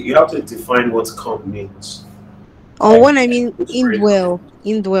 So you have to define what come means. Or when I mean indwell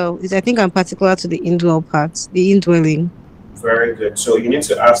is, I think I'm particular to the indwell part, the indwelling. Very good. So you need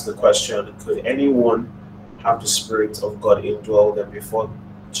to ask the question, could anyone have the Spirit of God indwell them before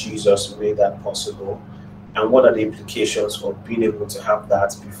Jesus made that possible? And what are the implications of being able to have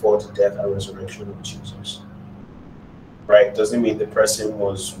that before the death and resurrection of Jesus? Right? Doesn't mean the person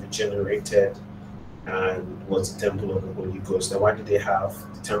was regenerated and was the temple of the Holy Ghost. Then why did they have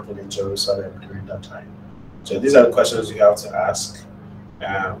the temple in Jerusalem during that time? So these are the questions you have to ask,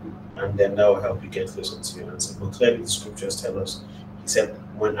 and then that will help you get closer to your answer. But clearly the scriptures tell us, he said,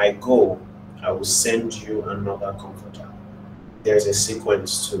 when I go, I will send you another comforter. There's a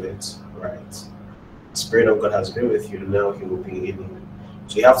sequence to it, right? The Spirit of God has been with you, now he will be in you.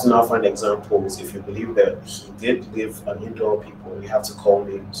 So you have to now find examples. If you believe that he did live and indwell people, you have to call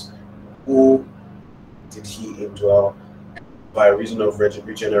names. Who did he indwell by reason of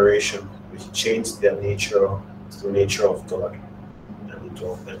regeneration? He changed their nature to the nature of God and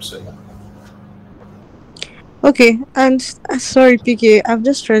indwelled them. So yeah. Okay, and sorry, PK, I'm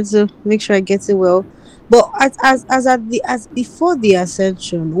just trying to make sure I get it well. But as before the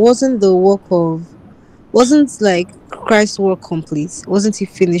ascension, wasn't like Christ's work complete? Wasn't he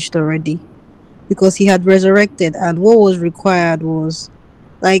finished already? Because he had resurrected, and what was required was,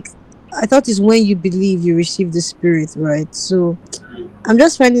 like, I thought is when you believe you receive the Spirit, right? So I'm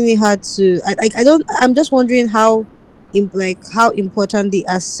just finding it hard to. I'm just wondering how important the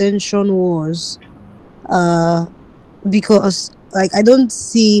ascension was, because like I don't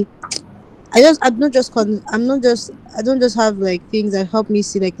just have like things that help me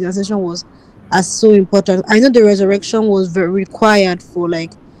see like the ascension was as so important. I know the resurrection was very required for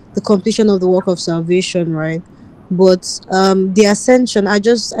like the completion of the work of salvation, right? But the ascension, I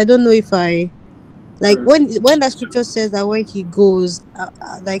don't know if I like when that scripture says that when he goes,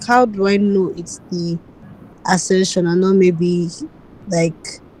 like how do I know it's the ascension and not maybe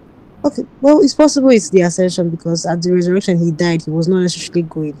like, okay, well, it's possible it's the ascension because at the resurrection he died. He was not necessarily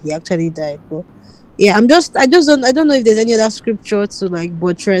going. He actually died. But yeah, I don't know if there's any other scripture to like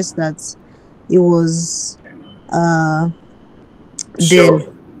buttress that it was then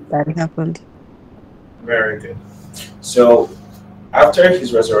So, that happened. very good. So, after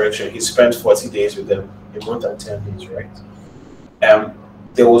his resurrection, he spent 40 days with them, a month and 10 days, right? Um,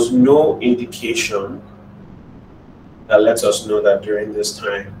 there was no indication that lets us know that during this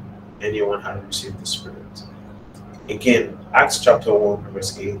time anyone had received the Spirit. Again, Acts chapter 1,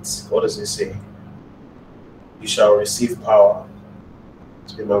 verse 8, what does it say? You shall receive power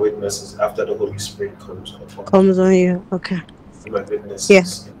to be my witnesses after the Holy Spirit comes upon you. Comes on you. Okay. Be my witnesses Yeah. in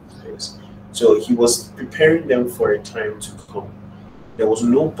this place. So he was preparing them for a time to come. There was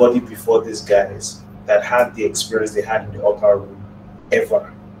nobody before these guys that had the experience they had in the upper room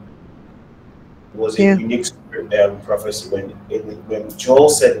ever. It was a Yeah. unique prophecy when Joel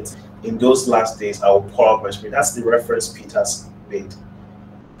said it, in those last days I will pour out my Spirit. That's the reference Peter's made.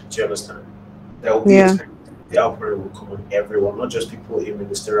 Do you understand? There will be Yeah. a time the outpouring will come on everyone, not just people in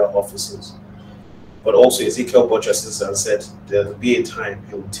ministerial offices, but also Ezekiel buttresses and said there will be a time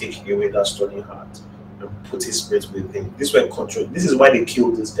he will take away that stony heart and put his Spirit within. This way control. This is why they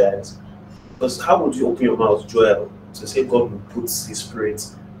killed these guys. Because how would you open your mouth, Joel, to say God will put his Spirit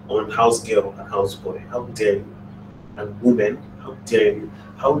on house girl and house boy? How dare you? And women, how dare you?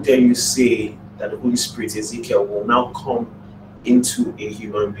 How dare you say that the Holy Spirit, Ezekiel, will now come into a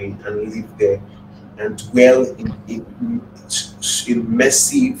human being and live there and dwell in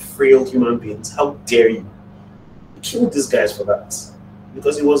messy, frail human beings? How dare you? Kill these guys for that.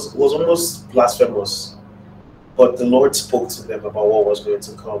 Because it was almost blasphemous. But the Lord spoke to them about what was going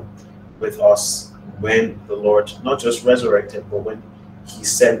to come with us when the Lord not just resurrected, but when he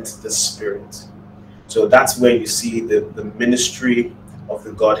sent the Spirit. So that's where you see the ministry of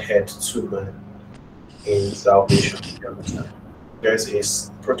the Godhead to man in salvation. You understand? There's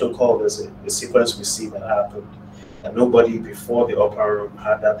a protocol, there's a sequence we see that happened. And nobody before the upper room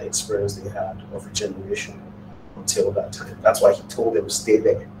had that experience they had of regeneration until that time. That's why he told them, stay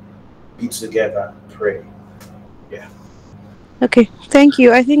there, be together, pray. Yeah. Okay. Thank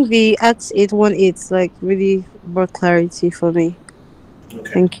you. I think the Acts 8:18 like really brought clarity for me.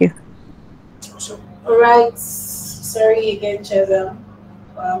 Okay. Thank you. Awesome. All right. Sorry again, Chezam.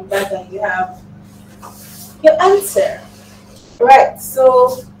 I'm glad that you have your answer. Right.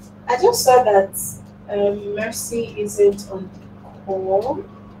 So I just saw that Mercy isn't on the call.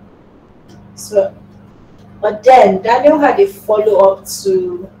 So, but then Daniel had a follow-up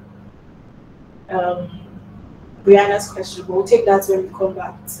to Brianna's question. We'll take that when we come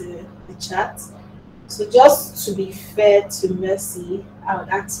back to the chat. So just to be fair to Mercy, I would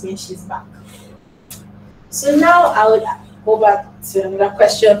ask when she's back. So now I would go back to another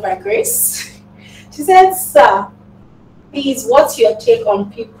question by Grace. She said, sir, please, what's your take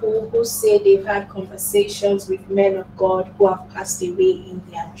on people who say they've had conversations with men of God who have passed away in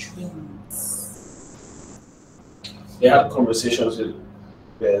their dreams? They had conversations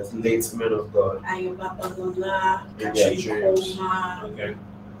with late men of God Ayuba Bagola, in their Patrick dreams. Koma. Okay.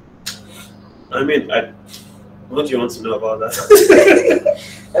 I mean, what do you want to know about that?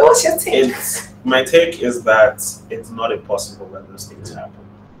 What's your take? My take is that it's not impossible that those things happen.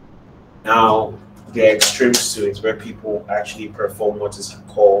 Now, there are extremes to it where people actually perform what is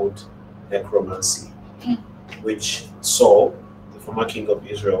called necromancy, which Saul, the former king of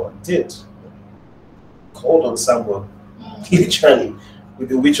Israel, did. Called on Samuel, literally, with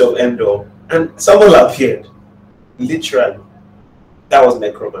the witch of Endor, and Samuel appeared. Literally. That was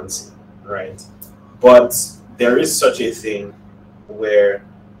necromancy, right? But there is such a thing where,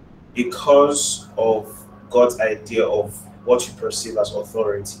 because of God's idea of what you perceive as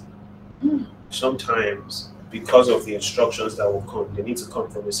authority, sometimes because of the instructions that will come, they need to come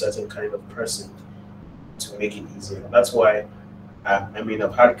from a certain kind of person to make it easier. That's why, I mean,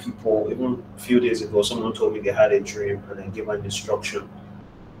 I've had people, even a few days ago, someone told me they had a dream and I gave an instruction.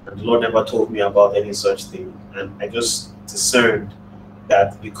 And the Lord never told me about any such thing. And I just discerned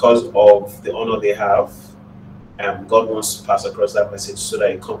that because of the honor they have, God wants to pass across that message so that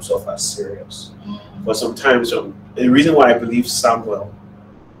it comes off as serious. But sometimes, the reason why I believe Samuel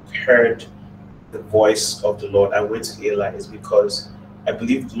heard the voice of the Lord and went to Eli is because I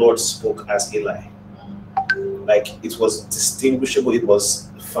believe the Lord spoke as Eli. Like, it was distinguishable, it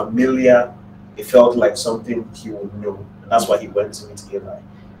was familiar, it felt like something he would know. And that's why he went to meet Eli.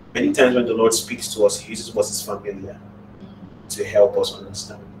 Many times when the Lord speaks to us, he uses what is familiar to help us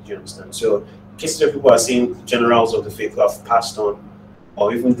understand. Do you understand? So, cases where people are seeing generals of the faith who have passed on,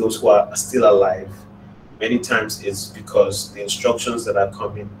 or even those who are still alive, many times it's because the instructions that are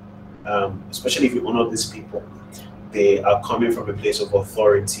coming, especially if you honor these people, they are coming from a place of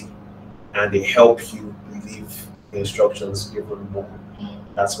authority and they help you believe the instructions even more.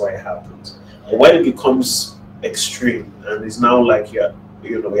 That's why it happens. But when it becomes extreme, and it's now like you're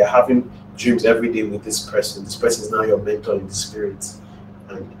having dreams every day with this person. This person is now your mentor in the spirit,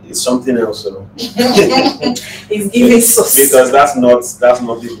 and it's something else. It's giving sauce. Because that's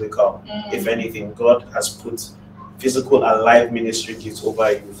not biblical. If anything, God has put physical and live ministry gifts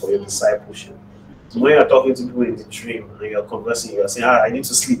over you for your discipleship. So when you're talking to people in the dream and you're conversing, you're saying, I need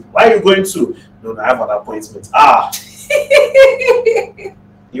to sleep. Why are you going to? No, I have an appointment.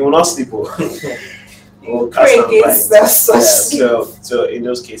 You will not sleep. So in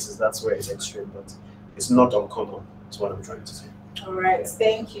those cases, that's where it's extreme, but it's not uncommon. That's what I'm trying to say. All right,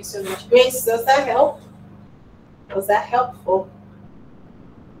 thank you so much. Grace, does that help? Was that helpful?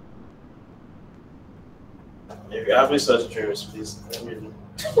 If you're having such dreams, please let me know.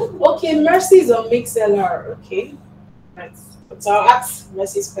 Okay, Mercy is on MixLR, okay? Right. So I'll ask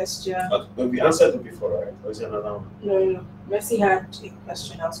Mercy's question. But we answered it before, right? Or is it another one? No. Mercy had a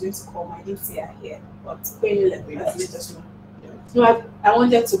question. I was going to call my I didn't see her here. But Queen let us know. No, I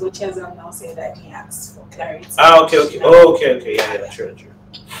wanted to go check them now, say that I didn't ask for clarity. Okay. Oh, okay. Yeah, sure.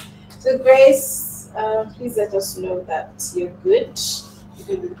 So Grace, please let us know that you're good. You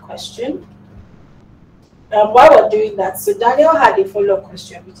did the question. While we're doing that, so Daniel had a follow-up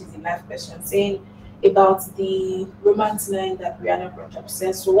question, which is a live question, saying about the Romans 9 that Brianna brought up.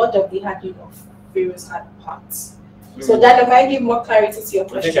 Says, so what of the hardening of Pharaoh's hard parts? So Daniel, can I give more clarity to your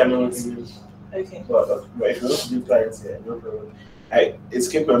question? I think I know what you mean. Okay. But if you want to give clarity, no problem. It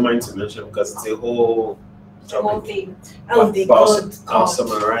escaped my mind to mention because it's a whole thing. I'll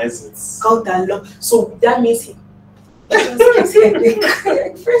summarize it. God and Lord. So that means he just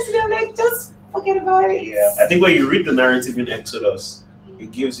first I'm like, just forget about it. Yeah, I think when you read the narrative in Exodus,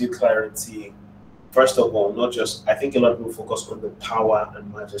 it gives you clarity. First of all, not just, I think a lot of people focus on the power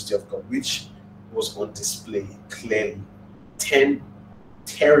and majesty of God, which was on display clearly. 10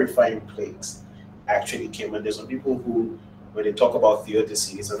 terrifying plagues actually came, and there's some people who, when they talk about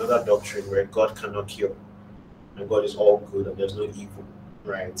theodicy, it's another doctrine where God cannot kill, and God is all good and there's no evil,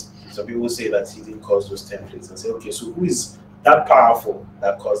 right? So people say that he didn't cause those 10 plagues and say, okay, so who is that powerful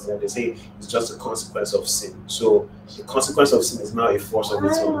that caused them? They say it's just a consequence of sin. So the consequence of sin is now a force of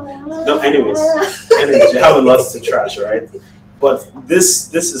its own. No, anyways, you have a lot to trash, right? But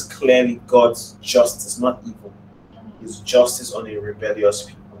this is clearly God's justice, not evil. His justice on a rebellious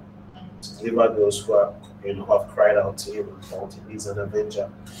people to deliver those who are, who have cried out to him and fought him. He's an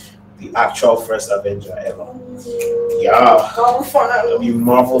avenger, the actual first avenger ever. Yeah, you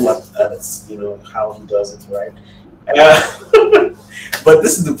marvel at how he does it, right? But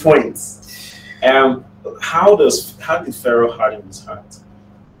this is the point. How did Pharaoh harden his heart?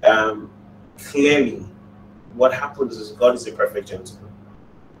 Clearly, what happens is God is a perfect gentleman.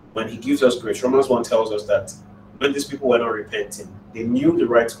 When he gives us grace, Romans 1 tells us that when these people were not repenting, they knew the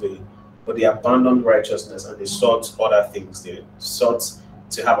right way, but they abandoned righteousness and they sought other things. They sought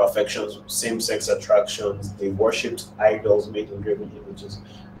to have affections, same-sex attractions. They worshipped idols made in graven images.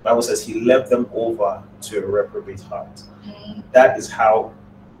 The Bible says he left them over to a reprobate heart. That is how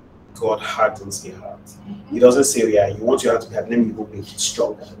God hardens a heart. He doesn't say, yeah, you want your heart to be hard, let me go make it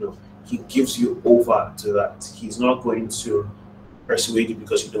stronger. No, he gives you over to that. He's not going to persuade you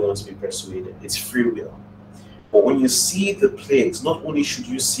because you don't want to be persuaded. It's free will. But when you see the plagues, not only should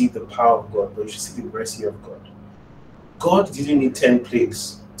you see the power of God, but you should see the mercy of God. God didn't need 10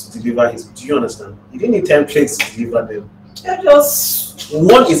 plagues to deliver his. Do you understand? He didn't need 10 plagues to deliver them. Just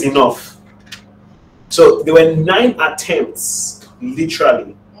one is enough. So there were 9 attempts,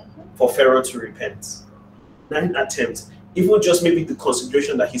 literally, for Pharaoh to repent. 9 attempts. Even just maybe the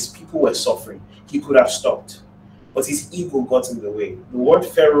consideration that his people were suffering, he could have stopped. But his ego got in the way. The word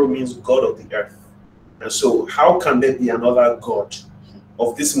Pharaoh means God of the earth. And so how can there be another God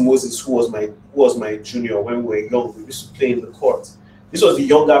of this Moses who was my junior when we were young? We used to play in the court. This was the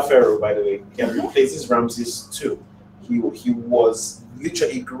younger Pharaoh, by the way. He had replaced Ramses too. He was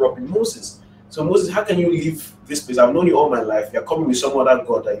literally, he grew up in Moses. So Moses, how can you leave this place? I've known you all my life. You're coming with some other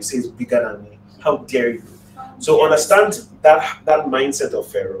God that you say is bigger than me. How dare you? So understand that mindset of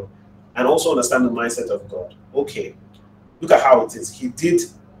Pharaoh and also understand the mindset of God. Okay, look at how it is.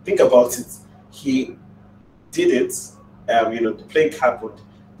 Think about it. He did it, the plague happened.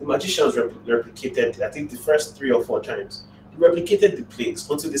 The magicians replicated, I think, the first 3 or 4 times. They replicated the plagues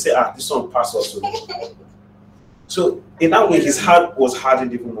until they say, this one passed also. So in that way, his heart was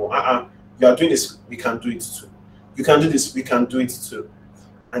hardened even more. You are doing this, we can do it too. You can do this, we can do it too.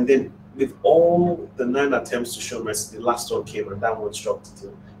 And then with all the 9 attempts to show mercy, the last one came and that one struck the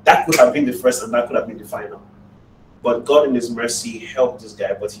deal. That could have been the first and that could have been the final. But God in his mercy helped this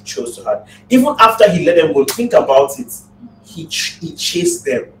guy, but he chose to harden. Even after he let them go, think about it. He chased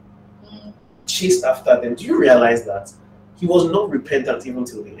them. chased after them. Do you realize that he was not repentant even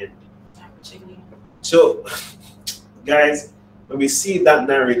till the end? So, guys, when we see that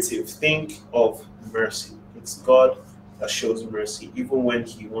narrative, think of mercy. It's God that shows mercy. Even when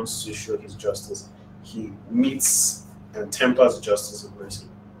he wants to show his justice, he meets and tempers justice and mercy.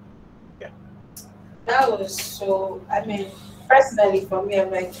 Yeah. That was so, I mean, personally for me, I'm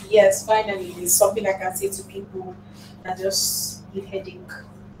like, yes, finally, it's something I can say to people that just give headache.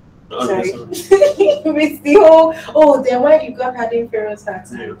 Sorry. With the whole, oh, then why you got having Pharaoh's heart?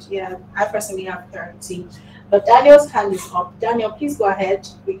 Yeah, I personally have 30. But Daniel's hand is up. Daniel, please go ahead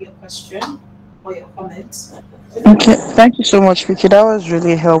with your question or your comment. Okay, thank you so much, Vicky. That was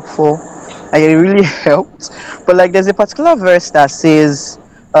really helpful. Like, it really helped. But like, there's a particular verse that says,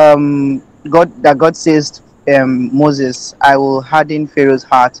 God says, Moses, I will harden Pharaoh's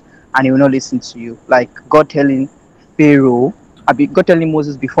heart, and he will not listen to you. Like God telling Pharaoh, God telling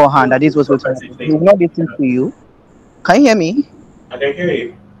Moses beforehand that this was going to happen. He will not listen to you. Can you hear me? I can hear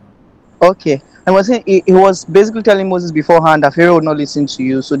you. Okay. I was saying he was basically telling Moses beforehand that Pharaoh will not listen to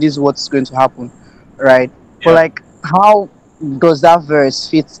you, so this is what's going to happen, right? But like, how does that verse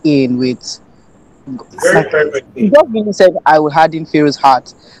fit in with? Very perfectly. He just really said, "I will harden Pharaoh's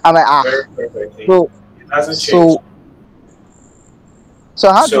heart." I'm like, Very perfectly. So, it hasn't changed.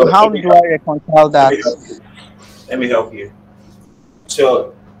 So how do I reconcile that? Let me help you.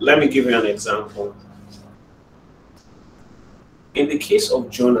 So let me give you an example. In the case of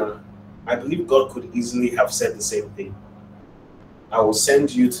Jonah, I believe God could easily have said the same thing. I will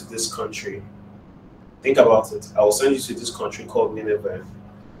send you to this country. Think about it. I will send you to this country called Nineveh,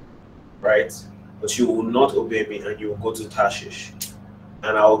 right? But you will not obey me and you will go to Tarshish.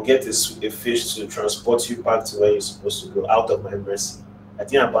 And I will get a fish to transport you back to where you're supposed to go out of my mercy. I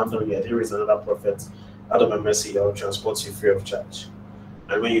didn't abandon you. I didn't raise another prophet. Out of my mercy, I will transport you free of charge.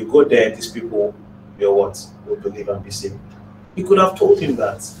 And when you go there, these people will what? Will believe and be saved. He could have told him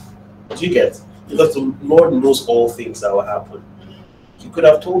that. Do you get? Because the Lord knows all things that will happen. He could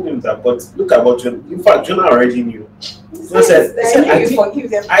have told him that, but look at what Jonah. In fact, Jonah already knew. He said,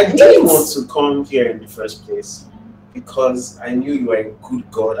 I didn't want to come here in the first place because I knew you were a good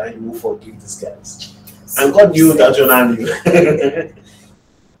God and you will forgive these guys. And God knew that Jonah knew.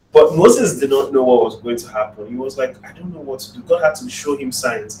 But Moses did not know what was going to happen. He was like, I don't know what to do. God had to show him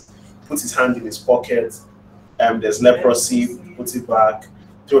signs. Put his hand in his pocket. There's leprosy. Put it back.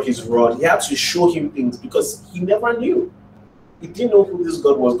 Throw his rod. He had to show him things because he never knew. He didn't know who this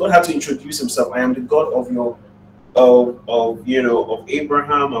God was. God had to introduce himself. I am the God of your, of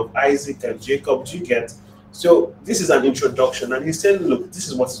Abraham, of Isaac, and Jacob. Do you get? So this is an introduction, and he said, "Look, this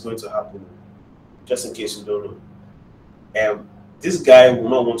is what is going to happen." Just in case you don't know, this guy will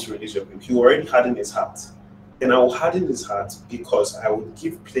not want to release your people. He already hardened his heart. Then I will harden his heart because I will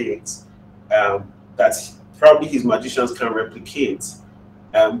give plagues that probably his magicians can replicate.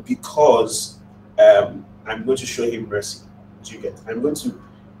 Because I'm going to show him mercy. Do you get? I'm going to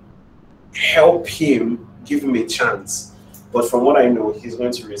help him, give him a chance. But from what I know, he's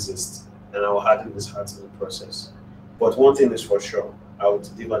going to resist, and I will harden his heart in the process. But one thing is for sure, I will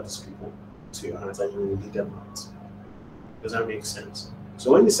deliver these people to your hands, and you will lead them out. Does that make sense?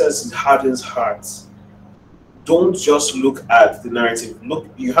 So when he says he hardens hearts, don't just look at the narrative. Look,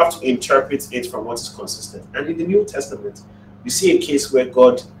 you have to interpret it from what is consistent. And in the New Testament, you see a case where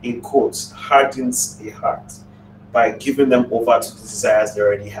God, in quotes, hardens a heart by giving them over to the desires they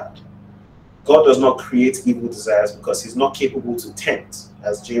already had. God does not create evil desires because he's not capable to tempt,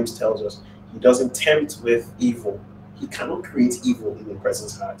 as James tells us. He doesn't tempt with evil. He cannot create evil in the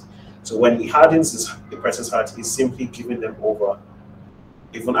person's heart. So when he hardens the person's heart, he's simply giving them over,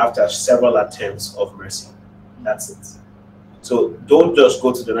 even after several attempts of mercy. That's it. So don't just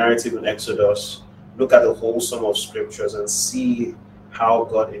go to the narrative in Exodus. Look at the whole sum of scriptures and see how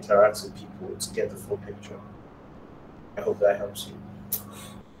God interacts with people to get the full picture. I hope that helps you.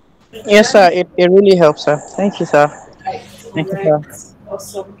 Yes, sir. It really helps, sir. Thank you, sir. Right. Thank you, sir.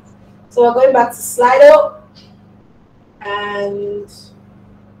 Awesome. So we're going back to Slido. And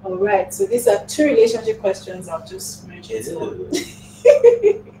all right. So these are two relationship questions. I'll just merge it.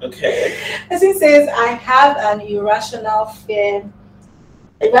 Okay. As it says, I have an irrational feeling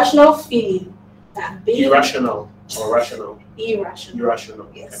that being Irrational or rational? Irrational. Irrational.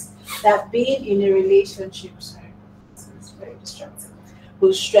 Yes. That being in a relationship, sorry, it's very distracting,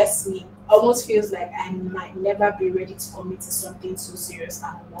 will stress me. Almost feels like I might never be ready to commit to something so serious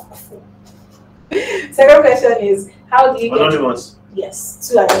and work for. Second question is, how do you get Anonymous. Yes,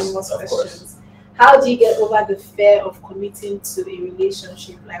 two anonymous questions. How do you get over the fear of committing to a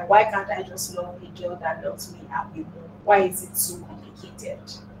relationship? Like, why can't I just love a girl that loves me and we move? Why is it so complicated?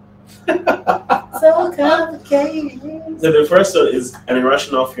 So complicated. So the first one is an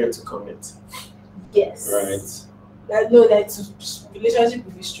irrational fear to commit. Yes. Right. Relationship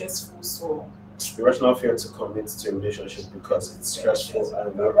will be stressful, so Irrational fear to commit to a relationship because it's stressful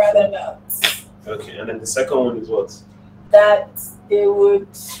and I'd rather not. Okay, and then the second one is what? That they would.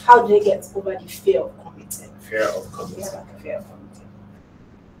 How do they get over the fear of committing? Fear of committing. Yeah, like a fear of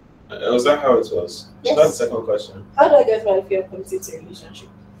committing. Was that how it was? Yes. That's the second question. How do I get over the fear of committing to a relationship?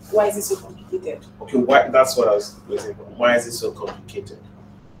 Why is it so complicated? Okay, why? That's what I was waiting for. Why is it so complicated?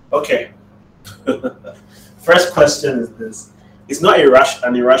 Okay. First question is this: it's not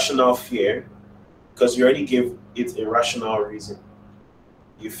an irrational fear because you already gave it a rational reason.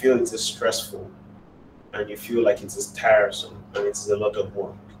 You feel it is stressful, and you feel like it is tiresome, and it is a lot of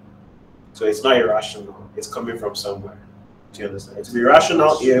work. So it's not irrational. It's coming from somewhere. Do you understand? It's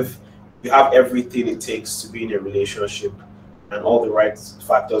irrational if you have everything it takes to be in a relationship and all the right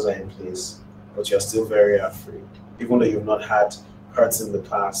factors are in place, but you're still very afraid. Even though you've not had hurts in the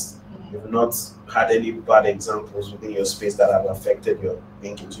past, you've not had any bad examples within your space that have affected your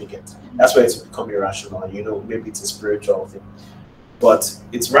thinking. You get that's why it's become irrational. Maybe it's a spiritual thing, but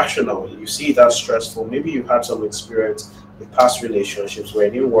it's rational. You see it as stressful. Maybe you've had some experience with past relationships where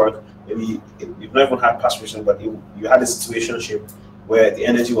it didn't work. Maybe you've not even had past relationships, but you had a situationship where the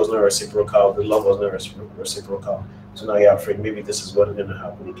energy was not reciprocal, the love was not reciprocal. So now you're afraid maybe this is what's going to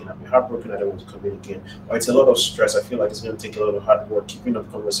happen again. I'm heartbroken, I don't want to commit again. Or it's a lot of stress. I feel like it's going to take a lot of hard work keeping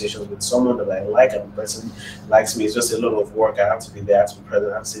up conversations with someone that I like and the person likes me. It's just a lot of work. I have to be there, I have to be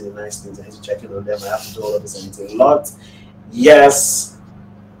present, I have to say the nice things, I have to check in on them, I have to do all of this, and it's a lot. Yes,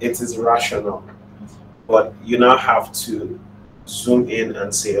 it is rational. But you now have to zoom in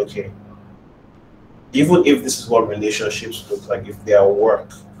and say, okay, even if this is what relationships look like, if they are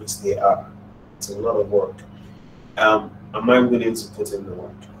work, which they are, it's a lot of work. Am I willing to put in the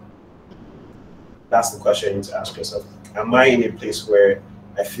work? That's the question you need to ask yourself. Am I in a place where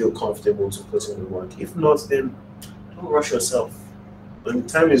I feel comfortable to put in the work? If not, then don't rush yourself. When the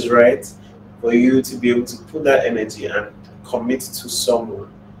time is right for you to be able to put that energy and commit to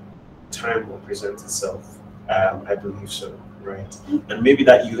someone, time will present itself. I believe so, right? And maybe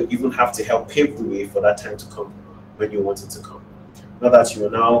that you even have to help pave the way for that time to come when you want it to come. Not that you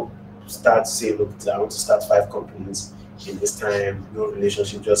will now start saying, look, I want to start 5 companies in this time, no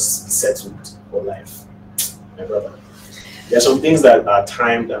relationship, just be settled for life. My brother. There are some things that are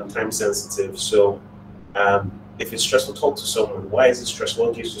timed and time sensitive. So if it's stressful, talk to someone. Why is it stressful?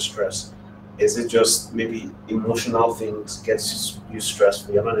 What gives you stress? Is it just maybe emotional things gets you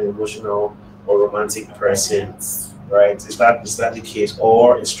stressful? You're not an emotional or romantic person, right? Is that the case?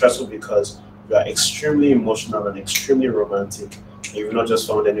 Or it's stressful because you are extremely emotional and extremely romantic. You've not just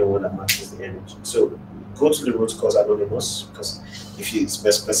found anyone that matches the energy. So go to the root cause anonymous, because if it's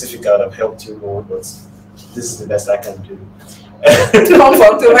specific, I would have helped you more, but this is the best I can do. Come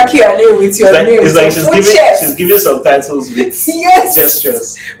from Tomakiale with your name. It's like she's giving subtitles with yes,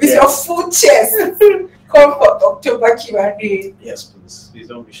 gestures. With your full chest. Come from October Q&A. Yes, please. Please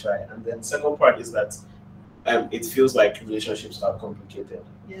don't be shy. And then the second part is that it feels like relationships are complicated.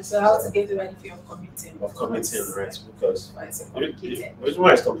 Yeah, so how to get over the fear of committing? Right? Because why is it the complicated? reason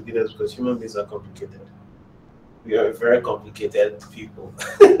why it's complicated is because human beings are complicated. We are very complicated people.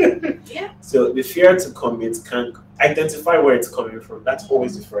 Yeah. So the fear to commit can identify where it's coming from. That's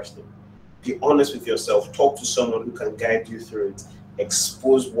always the first thing. Be honest with yourself. Talk to someone who can guide you through it.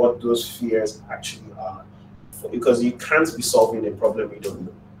 Expose what those fears actually are. Because you can't be solving a problem you don't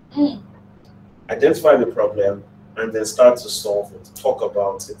know. Identify the problem and then start to solve it. Talk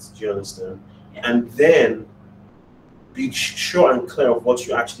about it. Do you understand? Yeah. And then be sure and clear of what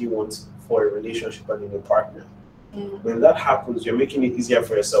you actually want for a relationship and in a partner. When that happens, you're making it easier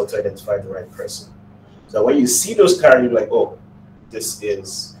for yourself to identify the right person. So when you see those characters, you're like, oh, this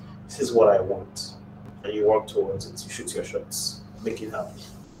is what I want. And you work towards it. You shoot your shots. Make it happen.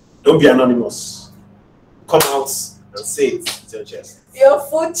 Don't be anonymous. Come out and say it with your chest. Your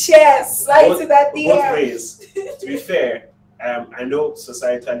full chest. Slide to that DM. Both ways. To be fair, I know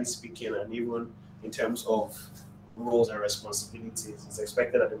societally speaking, and even in terms of roles and responsibilities, it's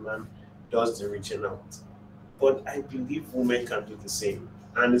expected that a man does the reaching out. But I believe women can do the same.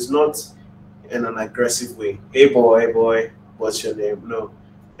 And it's not in an aggressive way. Hey boy, what's your name? No.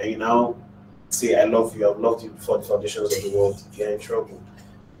 And you now say, I love you, I've loved you before the foundations of the world. You're in trouble.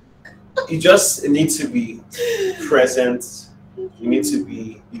 You just need to be present. You need to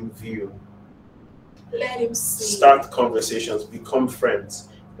be in view. Let him see. Start conversations, become friends.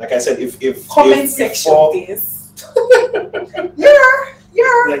 Like I said, if comment section this.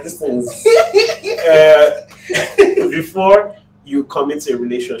 Yeah. Like this thing is, before you commit to a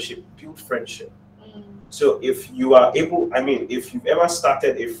relationship, build friendship. Mm. So if you are able, if you've ever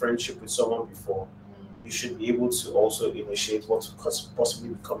started a friendship with someone before, you should be able to also initiate what could possibly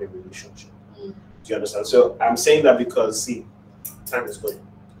become a relationship. Mm. Do you understand? So I'm saying that because, see, time is going.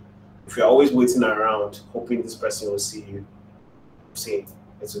 If you're always waiting around, hoping this person will see you, see,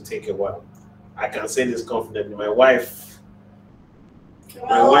 it will take a while. I can say this confidently. My wife, she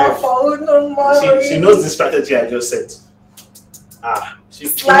knows the strategy I just said. She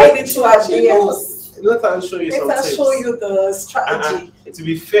slide into her DMs. Let her show you something. Let her show you the strategy. To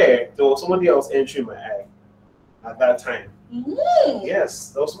be fair, there was somebody else entering my eye at that time. Mm. Yes,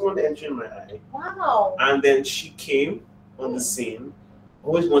 there was someone entering my eye. Wow. And then she came on the scene,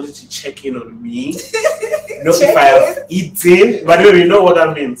 always wanted to check in on me. Know if I have eaten. By the way, you know what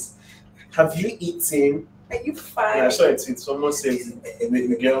that means. Have you eaten? Are you fine? Yeah, I saw a tweet. Someone said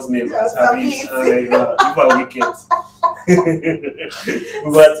the girl's name. Yes, Have you eaten? You are wicked.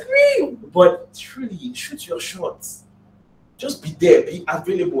 but truly, shoot your shots. Just be there, be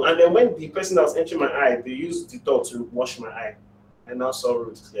available. And then when the person that was entering my eye, they used the thought to wash my eye. And now saw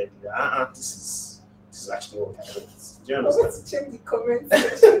it clearly. This is actually what happens. Do you understand? I want to check the comments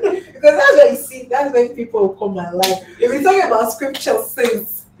section. Because that's what you see, that's when people will come alive. If we're talking about scripture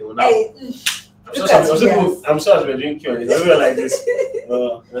says, hey, I'm sure as we're doing Q&A, we were like this.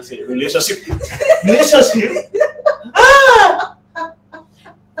 Let's say relationship.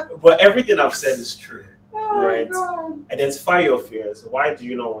 But everything I've said is true. Right? Identify your fears. Why do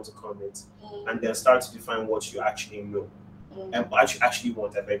you not want to commit? And then start to define what you actually know. And what you actually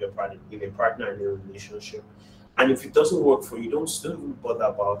want in a partner, in a relationship. And if it doesn't work for you, don't even bother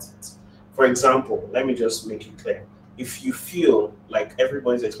about it. For example, let me just make it clear. If you feel like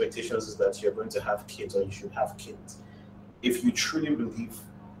everybody's expectations is that you're going to have kids or you should have kids, if you truly believe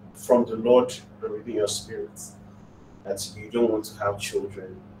from the Lord and within your spirit that you don't want to have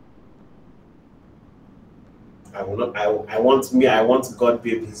children, I want God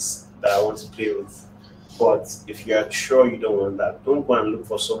babies that I want to play with. But if you're sure you don't want that, don't go and look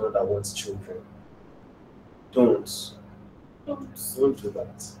for someone that wants children. Don't do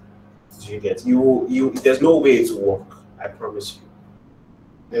that. You get you there's no way to work, I promise you.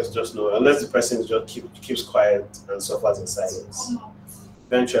 There's just no, unless the person just keeps quiet and suffers in silence.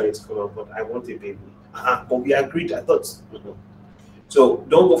 Eventually it's come up, but I want a baby. But we agreed, I thought. So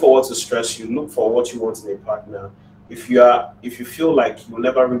don't go for what to stress you, look for what you want in a partner. If you feel like you'll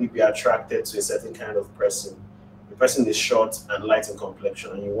never really be attracted to a certain kind of person, the person is short and light in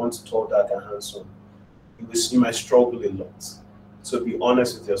complexion and you want tall, dark and handsome, you might struggle a lot. So be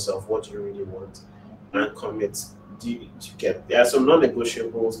honest with yourself, what you really want, and commit. There are some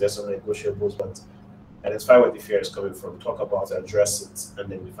non-negotiables, there's some negotiables, but identify where the fear is coming from, talk about it, address it,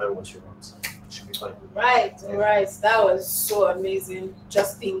 and then define what you want. It should be fine. Right. That was so amazing.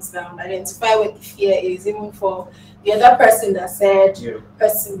 Just things down. Identify what the fear is, even for the other person that said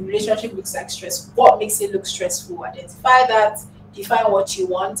person relationship looks like stress. What makes it look stressful? Identify that, define what you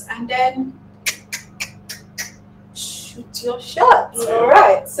want, and then shoot your shot. All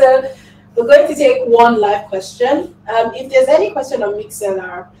right. So we're going to take one live question. If there's any question on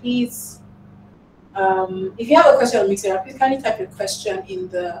Mixlr, please. If you have a question on Mixlr, please kindly type your question in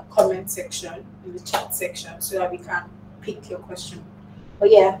the comment section, in the chat section, so that we can pick your question. But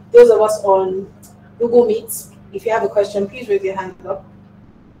yeah, those of us on Google Meet, if you have a question, please raise your hand up.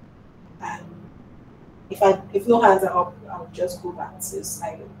 And if no hands are up, I'll just go back to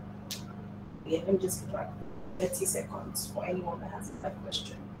silent. Yeah, let me just give like 30 seconds for anyone that has a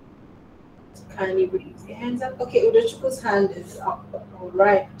question. So kindly raise your hands up. Okay, Udochukwu's hand is up. All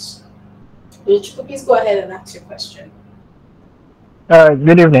right. Udochukwu, please go ahead and ask your question.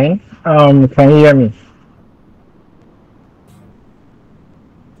 Good evening. Can you hear me?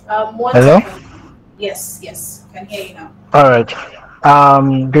 Hello? Second. Yes, can hear you now. All right.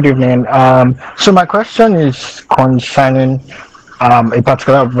 Good evening. So my question is concerning a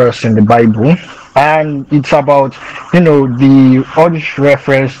particular verse in the Bible, and it's about the all this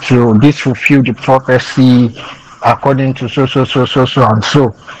reference to this fulfill the prophecy according to so and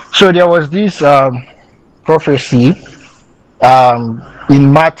so. So there was this prophecy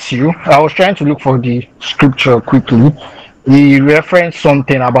in Matthew. I was trying to look for the scripture quickly. He referenced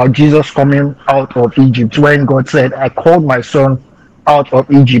something about Jesus coming out of Egypt when God said, I called my son out of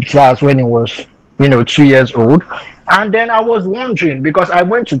Egypt. That's when he was 2 years old. And then I was wondering, because I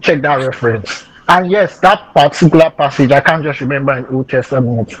went to check that reference, and yes, that particular passage, I can't just remember in Old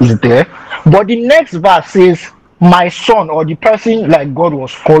Testament is there, but the next verse says, my son, or the person like God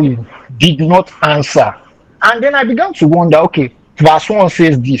was calling, did not answer. And then I began to wonder, okay, verse 1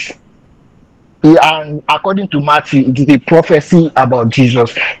 says this, and according to Matthew, it is a prophecy about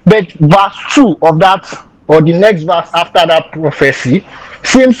Jesus. But verse 2 of that, or the next verse after that prophecy,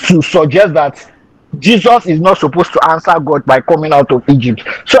 seems to suggest that Jesus is not supposed to answer God by coming out of Egypt.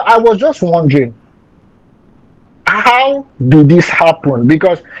 So I was just wondering, how did this happen?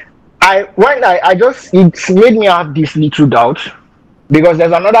 Because I just, it made me have this little doubt, because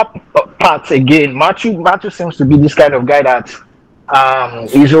there's another part again. Matthew seems to be this kind of guy that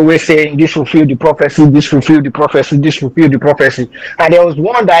he's always saying this fulfill the prophecy, this fulfill the prophecy, this fulfill the prophecy. And there was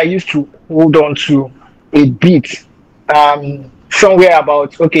one that I used to hold on to a bit, somewhere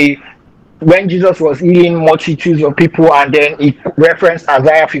about, okay, when Jesus was healing multitudes of people, and then he referenced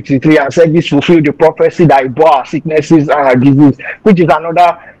Isaiah 53 and said this fulfilled the prophecy that he bore our sicknesses and our disease, which is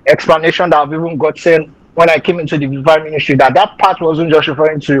another explanation that I've even gotten when I came into the divine ministry, that part wasn't just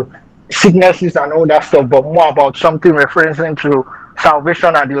referring to sicknesses and all that stuff, but more about something referencing to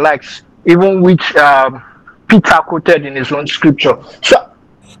salvation and the likes, even which Peter quoted in his own scripture. So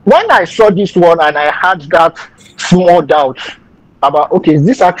when I saw this one and I had that small doubt about, okay, is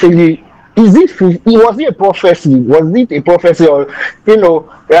this actually, was it a prophecy? Was it a prophecy, or,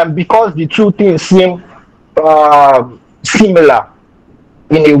 because the two things seem similar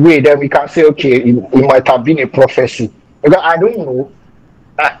in a way, then we can say, okay, it might have been a prophecy. Because I don't know,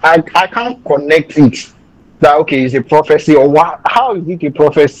 I can't connect it that, okay, it's a prophecy, or how is it a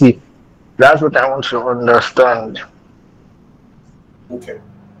prophecy? That's what I want to understand. Okay.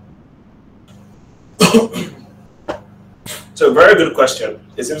 So, very good question.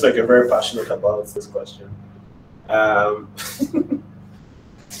 It seems like you're very passionate about this question. But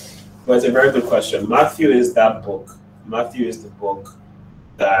it's a very good question. Matthew is that book. Matthew is the book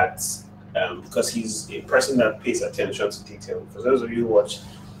that, because he's a person that pays attention to detail. For those of you who watch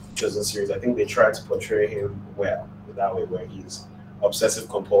Chosen series, I think they try to portray him well, that way, where he's obsessive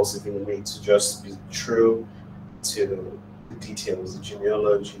compulsive in a way to just be true to the details, the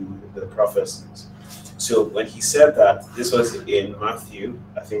genealogy, the prophecies. So when he said that, this was in Matthew,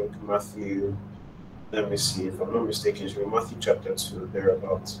 I think Matthew, let me see, if I'm not mistaken, it's Matthew chapter 2,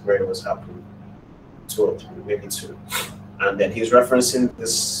 thereabouts, where it was happening, 2 or 3, maybe 2. And then he's referencing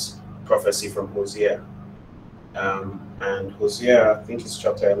this prophecy from Hosea. And Hosea, I think it's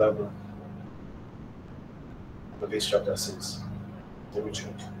chapter 11, maybe it's chapter 6. Let me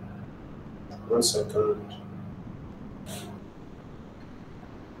check. 1 second.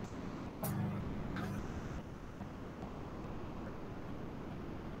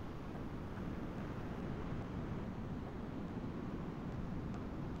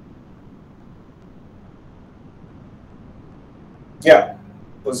 Yeah,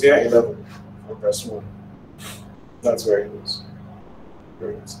 Hosea 11, verse 1. That's where it is.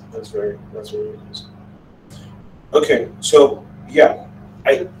 That's where it is. Okay, so yeah,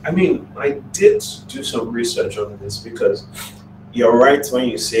 I mean, I did do some research on this, because you're right when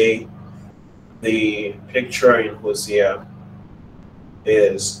you say the picture in Hosea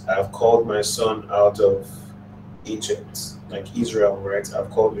is, I've called my son out of Egypt, like Israel, right? I've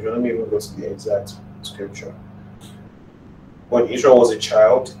called you. Let me even go to the exact scripture. When Israel was a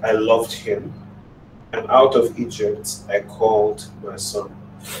child, I loved him, and out of Egypt I called my son.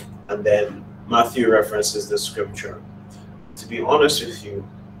 And then Matthew references the scripture. To be honest with you,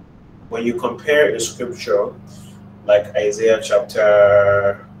 when you compare a scripture like Isaiah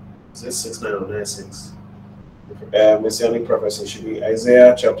chapter, is it 6, 9, or 9, 6? Messianic prophecy should be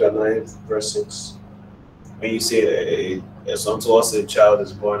Isaiah chapter 9, verse 6. When you say, as unto us a child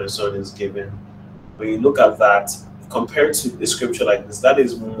is born, a son is given. When you look at that, compared to a scripture like this, that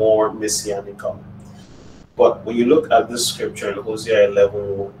is more messianical. But when you look at this scripture in Hosea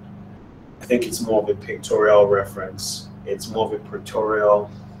 11, I think it's more of a pictorial reference. It's more of a pictorial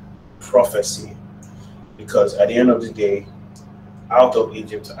prophecy. Because at the end of the day, out of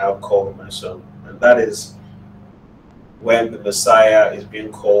Egypt I've called my son. And that is when the Messiah is being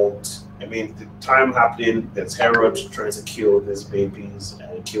called. I mean, the time happening, there's Herod trying to kill these babies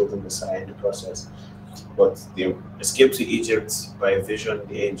and kill the Messiah in the process. But they escaped to Egypt by a vision,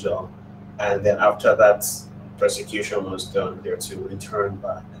 the angel, and then after that persecution was done, they're to return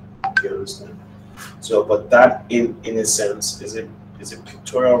back. You understand? So, but that, in a sense, is a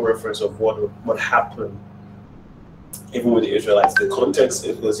pictorial reference of what happened, even with the Israelites. The context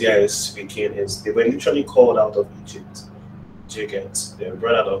Hosea is speaking is they were literally called out of Egypt. They were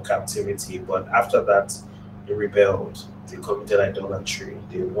brought out of captivity, but after that, they rebelled. They committed idolatry.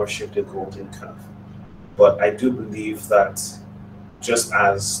 They worshipped the golden calf. But I do believe that just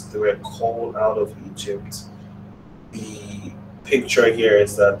as they were called out of Egypt, the picture here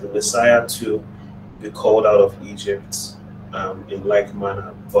is that the Messiah too be called out of Egypt in like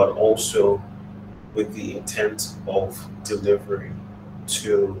manner, but also with the intent of delivery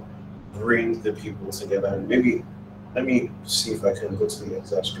to bring the people together. And maybe let me see if I can go to the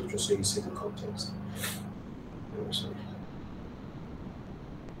exact scripture so you see the context.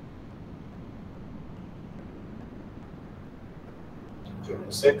 Give me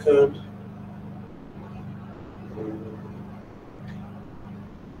a second.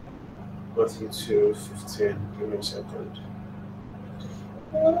 Matthew 2:15. Give me a second.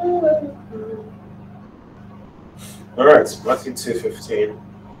 All right, Matthew 2:15.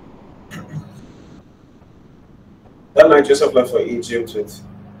 That night Joseph left for Egypt with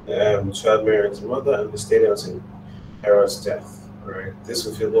child Mary and his mother, and they stayed until Herod's death. All right, this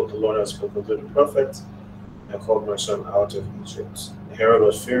fulfilled what the Lord had spoken through the prophet. I called my son out of Egypt. Herod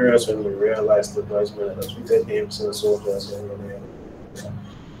was furious when he realized the wise men had treated him, sent soldiers,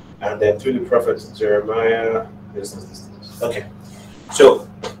 and then through the prophet Jeremiah. This. Okay, so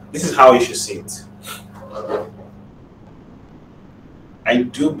this is how you should see it. I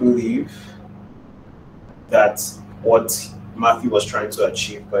do believe that what Matthew was trying to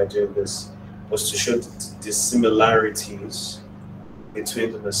achieve by doing this was to show the similarities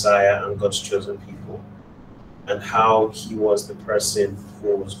between the Messiah and God's chosen people, and how he was the person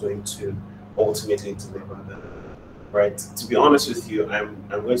who was going to ultimately deliver them. Right? To be honest with you, I'm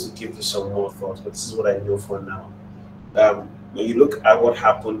going to give this some more thought, but this is what I know for now. When you look at what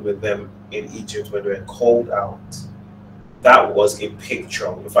happened with them in Egypt when they were called out, that was a picture.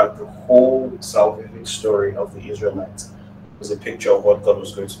 In fact, the whole salvific story of the Israelites was a picture of what God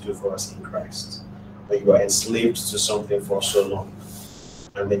was going to do for us in Christ. That you are enslaved to something for so long,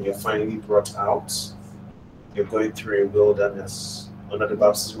 and then you're finally brought out. You're going through a wilderness under the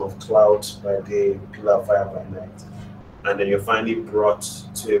baptism of cloud by day, pillar of fire by night. And then you're finally brought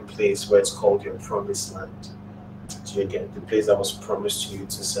to a place where it's called your promised land. So you get the place that was promised to you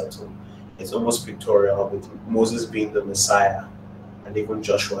to settle. It's almost pictorial, with Moses being the Messiah and even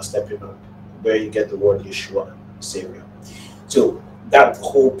Joshua stepping up, where you get the word Yeshua, Savior. So that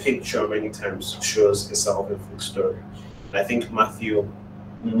whole picture many times shows a salvific story. And I think Matthew,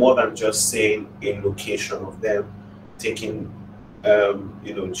 more than just saying a location of them taking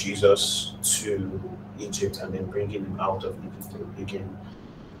Jesus to Egypt and then bringing him out of Egypt again,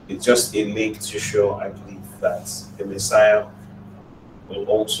 it's just a link to show, I believe, that the Messiah will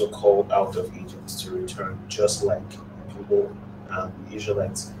also called out of Egypt to return, just like people, the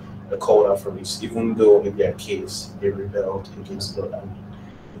Israelites, were called out from Egypt, even though in their case they rebelled against God and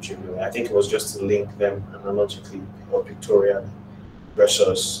I think it was just to link them analogically or pictorially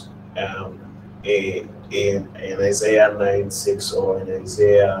versus in Isaiah 9:6 or in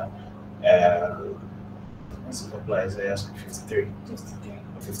Isaiah Isaiah 53,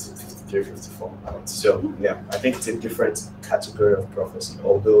 54. So yeah, I think it's a different category of prophecy,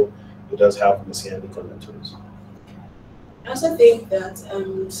 although it does have messianic undertones. I also think that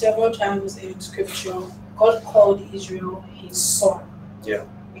several times in scripture, God called Israel his son. Yeah.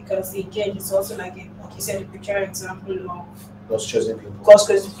 Because again, it's also like you said, a picture example of God's chosen people. God's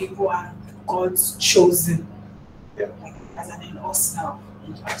chosen people and God's chosen. Yeah. Like, as in us now.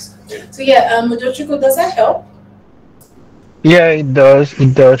 Yeah. So yeah, Mojochiko, does that help? Yeah, it does.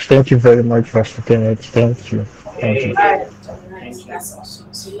 It does. Thank you very much, Pastor Kenneth. Thank you. Thank you. Alright, that's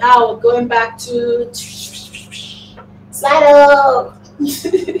awesome. So now going back to Slido.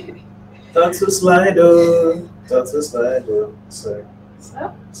 Dr. Slido. Sorry.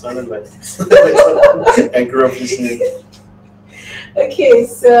 So? Sounded like I grew up listening. Okay,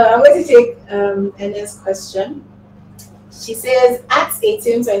 so I'm going to take Anna's question. She says, Acts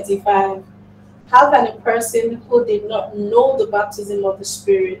 18:25. How can a person who did not know the baptism of the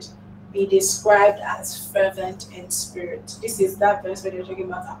Spirit be described as fervent in spirit? This is that verse where they're talking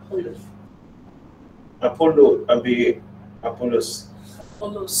about Apollo. Apollos. Apollos.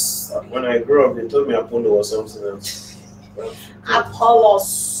 When I grew up, they told me Apollo was something else. Apollos.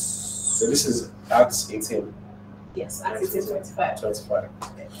 So this is Acts 18. Yes, Acts 18:25. 25.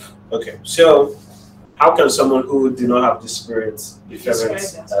 Okay, so how can someone who did not have the Spirit be fervent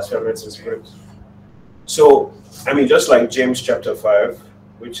in spirit? So, I mean, just like James chapter 5,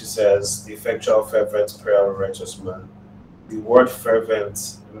 which says, the effectual fervent prayer of a righteous man, the word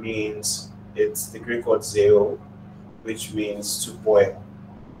fervent means, it's the Greek word zeo, which means to boil,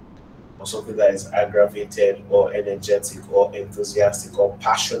 or something that is aggravated or energetic or enthusiastic or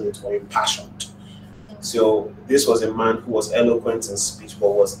passionate or impassioned. So this was a man who was eloquent in speech but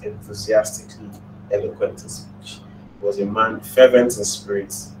was enthusiastically eloquent in speech. He was a man fervent in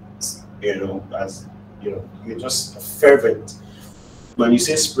spirit, you're just fervent. When you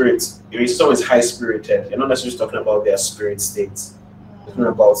say spirit, if someone is high spirited, you're not necessarily talking about their spirit state. You're talking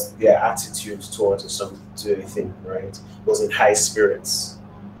about their attitude towards to a thing, right? Was in high spirits,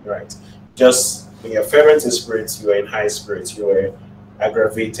 right? Just when you're fervent in spirits, you were in high spirits, you were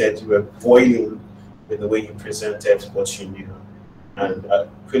aggravated, you were boiling with the way you presented what you knew. And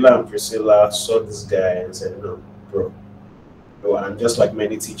Aquila and Priscilla saw this guy and said, no, bro. And just like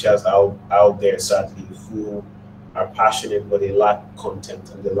many teachers out there, sadly, who are passionate but they lack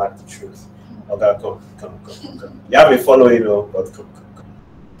content and they lack the truth. Okay, come. You have a following, but come.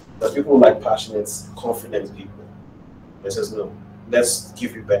 But people like passionate, confident people. They says, no, let's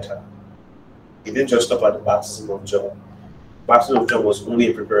give you better. It didn't just stop at the baptism of John. Baptism of John was only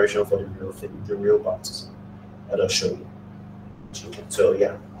a preparation for the real thing, the real baptism. I'll show you. So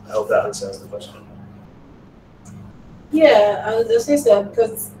yeah, I hope that answers the question. Yeah, I was just saying that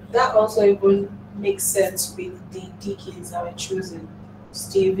because that also even makes sense with the deacons that were chosen.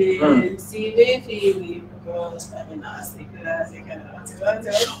 Stephen, Philip, because I mean,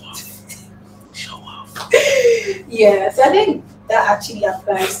 show off. Yeah, so I think that actually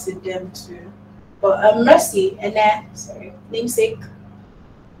applies to them too. But Mercy and namesake,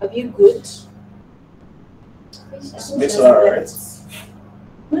 are you good? It's alright.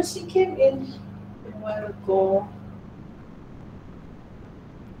 Mercy came in a while ago.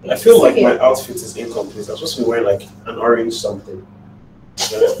 I feel like my outfit is incomplete. I'm supposed to be wearing like an orange something.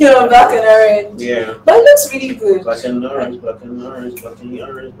 Yeah, black and orange. Yeah. But it looks really good. Black and orange, black and orange, black and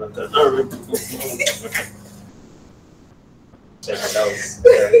orange, black and orange.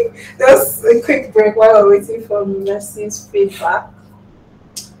 That was a quick break while we're waiting for Mercy's feedback.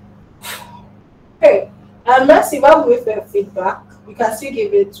 Hey, Mercy, while we wait for your feedback, you can still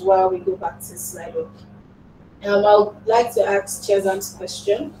give it while we go back to Slido. I would like to ask Chezam's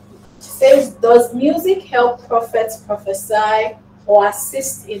question. She says, does music help prophets prophesy or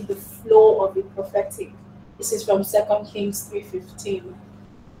assist in the flow of the prophetic? This is from 2 Kings 3:15.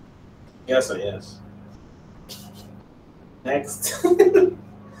 Yes and yes. Next.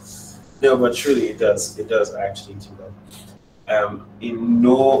 No, but truly it does. It does actually do that.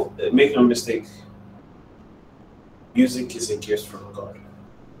 Make no mistake, music is a gift from God.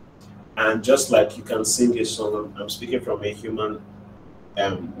 And just like you can sing a song, I'm speaking from a human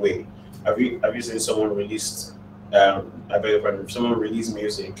way. Have you seen someone released? I beg your pardon. If someone released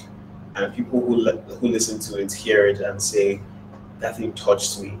music, and people who listen to it hear it and say, "That thing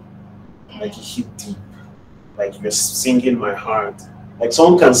touched me, like it hit deep, like you're singing my heart." Like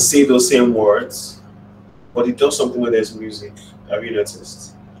someone can say those same words, but it does something when there's music. Have you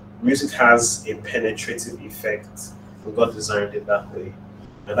noticed? Music has a penetrative effect, and God designed it that way.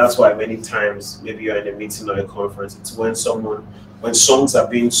 And that's why many times, maybe you're in a meeting or a conference, it's when songs are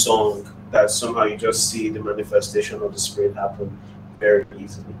being sung, that somehow you just see the manifestation of the Spirit happen very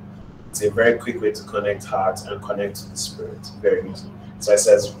easily. It's a very quick way to connect heart and connect to the Spirit very easily. So it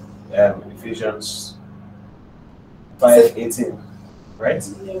says Ephesians 5:18, right?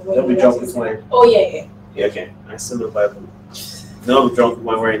 Don't be drunk with wine. Oh yeah. Yeah, okay. I still know Bible. Don't be drunk with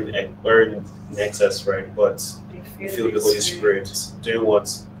wine, we're in excess, right? But you feel the Holy Spirit doing what?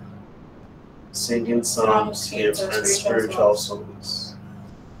 Singing psalms, hymns, and spiritual songs.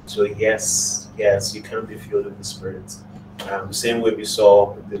 So yes, you can be filled with the Spirit. Same way we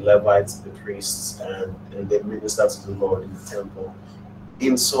saw the Levites, the priests, and they ministered to the Lord in the temple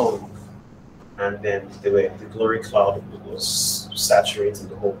in song. And then the glory cloud was saturating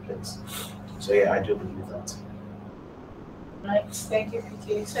the whole place. So yeah, I do believe that. Right, thank you,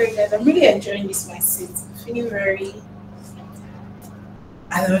 PK. Sorry guys, I'm really enjoying this my seat. I'm feeling very,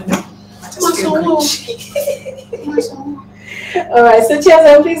 I don't know. I just feel good. Alright, so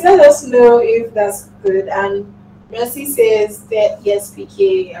Chelsea, please let us know if that's good. And Mercy says that yes,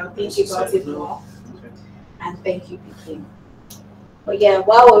 PK, I'll think about it more. Okay. And thank you, PK. But yeah,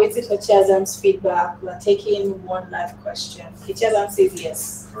 while we're waiting for Chazam's feedback, we're taking one live question. Okay, Chazam says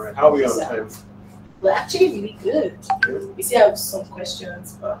yes. All right, how are we on time? We're actually really good. We still have some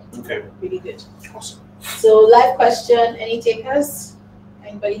questions, but Okay. really good. Awesome. So live question, any takers?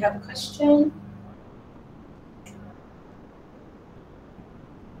 Anybody have a question?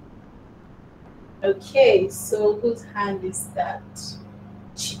 Okay, so whose hand is that?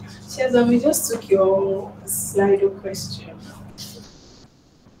 Chazam, we just took your Slido question.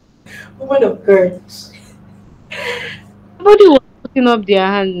 Woman of God. Somebody was putting up their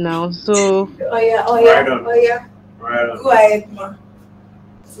hand now, so Oh yeah. Right on. Right on. Go ahead, ma.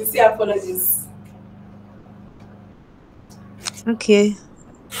 Sincere apologies. okay.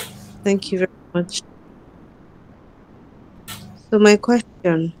 Thank you very much. So my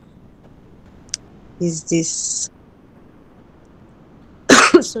question is this.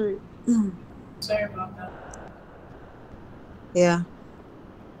 Sorry. Sorry about that. Yeah.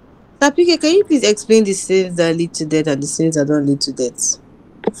 Tapike, can you please explain the sins that lead to death and the sins that don't lead to death?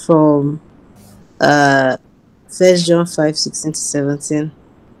 From uh 1 John 5:16 to 17.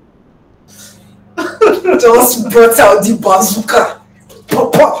 Just brought out the bazooka.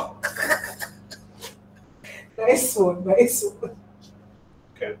 Papa. Nice one, nice one.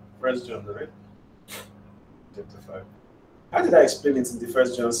 Okay, First John, right? Chapter 5. How did I explain it in the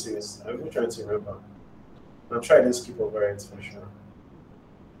First John series? I'm trying to remember. I'm trying to skip over it for sure.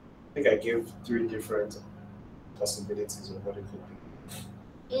 I think I gave 3 different possibilities of what it could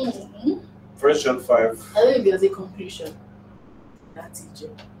be. Mm-hmm. First John 5. I don't know if there's a conclusion. That's it,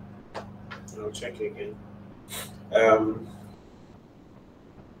 Joe. I'll check it again.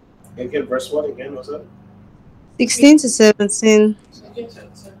 Again, verse what again was that? 16 to 17.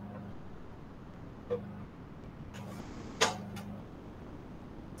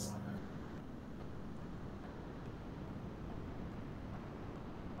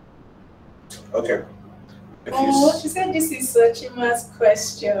 Okay. Oh, she said this is Chima's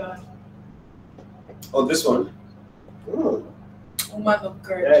question. Oh, this one? Oh. Woman of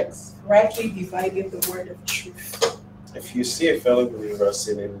God, Yikes. rightly dividing the word of truth. If you see a fellow believer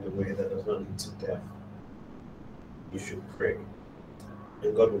sinning in a way that does not lead to death, you should pray.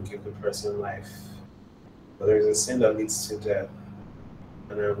 And God will give the person life. But there is a sin that leads to death.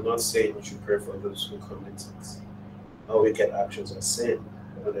 And I'm not saying you should pray for those who commit it. All wicked actions are sin,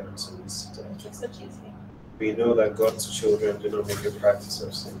 but there also leads to death. We know that God's children do not make a practice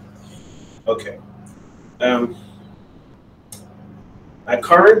of sin. Okay. My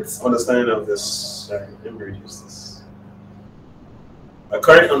current understanding of this, sorry, let me reduce this. My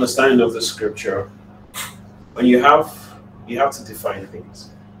current understanding of the scripture, when you have to define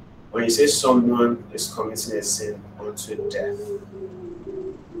things. When you say someone is committing a sin unto death,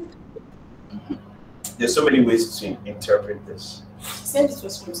 there's so many ways to interpret this. She said this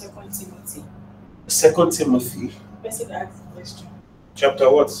was from 2 Timothy. 2 Timothy. Person asked the question. Chapter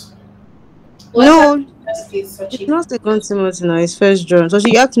what? No, It's it's not 2 Timothy now, it's 1 John. So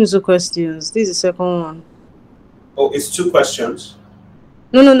she asked me 2 questions. This is the second one. Oh, it's 2 questions.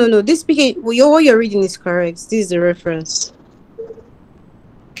 No. This speaking, what you're reading is correct. This is the reference.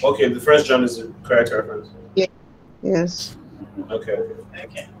 Okay, the 1 John is the correct reference. Yes. Okay.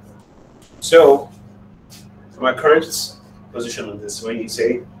 So, my current position on this, when you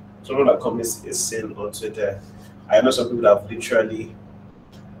say someone that commits a sin unto death, I know some people have literally,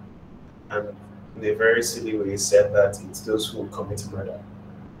 and in a very silly way, said that it's those who commit murder.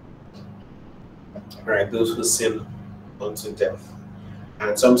 Right, those who sin unto death.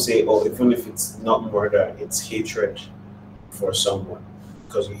 And some say, oh, even if it's not murder, it's hatred for someone.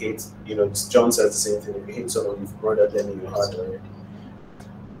 Because you hate, John says the same thing. If you hate someone, you've murdered them in your heart already.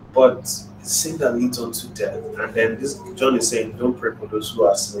 But it's sin that leads unto death. And then John is saying, don't pray for those who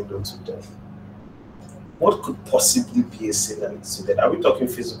are sinning unto death. What could possibly be a sin that leads to death? Are we talking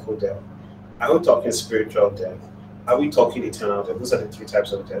physical death? Are we talking spiritual death? Are we talking eternal death? Those are the 3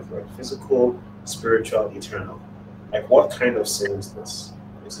 types of death, right? Physical, spiritual, eternal. Like, what kind of sin is this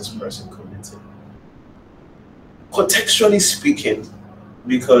person committing? Contextually speaking,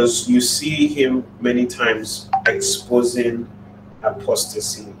 because you see him many times exposing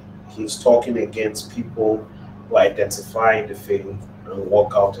apostasy. He's talking against people who identify in the faith and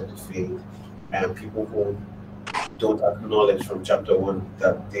walk out of the faith, and people who don't acknowledge from chapter 1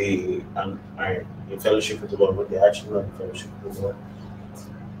 that they are in fellowship with the Lord, but they're actually not in fellowship with the Lord.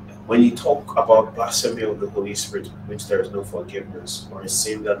 When you talk about blasphemy of the Holy Spirit, which there is no forgiveness, or a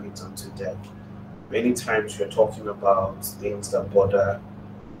sin that leads unto death, many times you're talking about things that border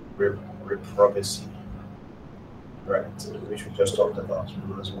reprobacy, right? Which we just talked about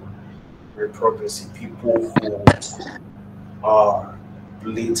as well. Reprobacy, people who are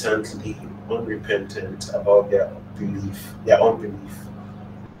blatantly unrepentant about their unbelief.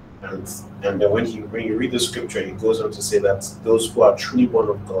 And then when you read the scripture, it goes on to say that those who are truly born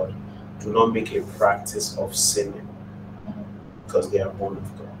of God do not make a practice of sinning because they are born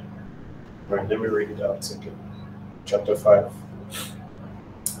of God. Right, let me read it out again. Chapter 5.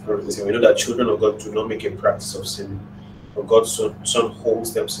 We know that children of God do not make a practice of sinning, but God's Son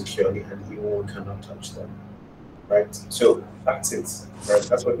holds them securely and evil one cannot touch them. Right? So that's it. Right?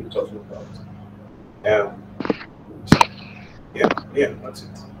 That's what we're talking about. Yeah, that's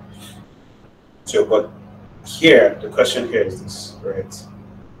it. So, but here, the question here is this, right?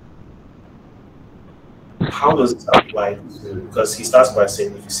 How does it apply to, because he starts by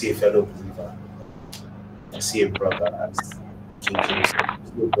saying, if you see a fellow believer, you see a brother as King James,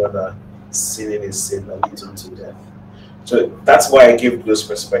 see a brother sinning a sin that leads unto death. So that's why I give those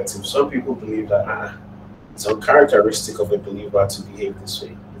perspectives. Some people believe that it's uncharacteristic of a believer to behave this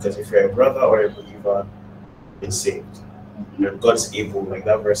way. Because if you're a brother or a believer, you're saved. And God's able, like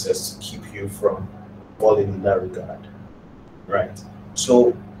that verse says, to keep you from falling in that regard. Right?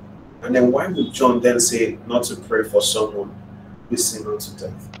 So, and then why would John then say not to pray for someone who's sin unto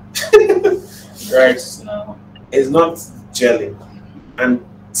death? Right? No. It's not gelling. And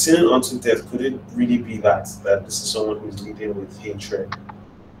sinning unto death, could it really be that this is someone who's leading with hatred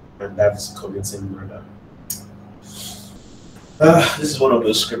and that's committing murder? This is one of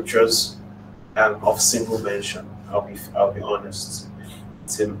those scriptures of single mention. I'll be honest.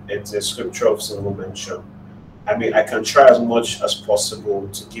 It's a scripture of single mention. I mean, I can try as much as possible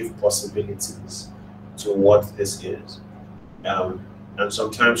to give possibilities to what this is. And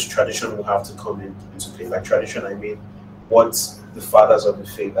sometimes tradition will have to come into play. By tradition, I mean what the fathers of the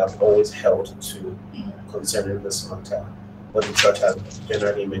faith have always held to concerning this matter, what the church has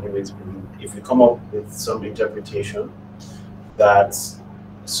generally in many ways believed. If you come up with some interpretation that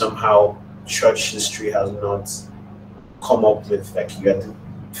somehow church history has not come up with, like you are the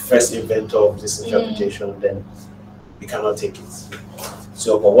first inventor of this interpretation, then we cannot take it.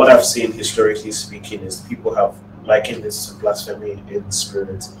 So, but what I've seen historically speaking is people have likened this to blasphemy in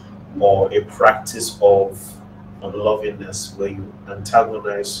spirit, or a practice of unlovingness where you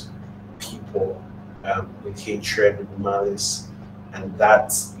antagonize people with hatred, with malice, and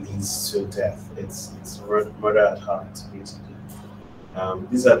that leads to death. It's murder at heart, basically.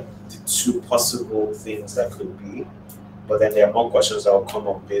 These are the two possible things that could be, but then there are more questions that will come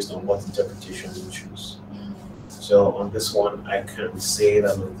up based on what interpretation you choose. So on this one, I can say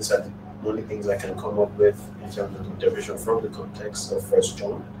that these are the only things I can come up with in terms of interpretation from the context of First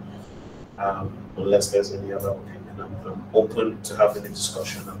John, unless there's any other opinion. I'm open to having a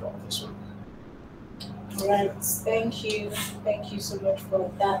discussion about this one. All right, thank you so much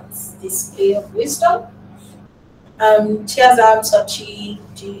for that display of wisdom. Chiazam, Sochi,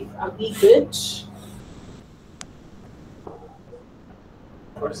 are we good?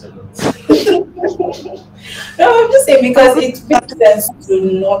 Of course, I don't. No, I'm just saying because it makes sense to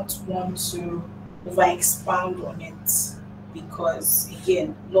not want to over-expound on it, because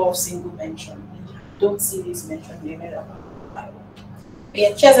again, law of single mention. We don't see this mentioned in the Bible. But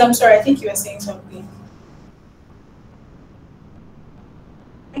yeah, Chaz, I'm sorry, I think you were saying something.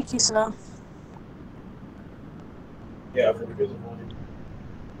 Thank you, sir. Yeah, I've heard good morning.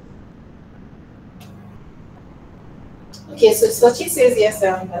 Okay, so Sochi says yes,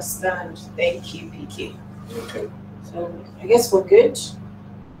 I understand. Thank you, PK. Okay. So I guess we're good.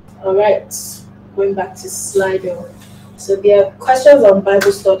 All right, going back to Slido. So there are questions on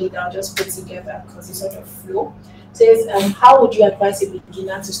Bible study that I'll just put together because it's sort of flow. It says, how would you advise a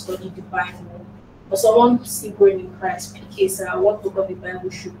beginner to study the Bible? For someone still growing in Christ, PK, sir, what book of the Bible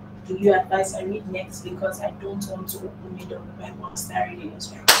do you advise I read next? Because I don't want to open it on the Bible and start reading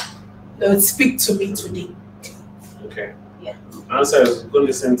as well. Lord, speak to me today. Okay. Yeah. Answer is go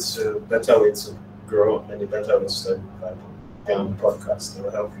listen to Better Way to Grow and the Better Way to Study the Bible podcast. It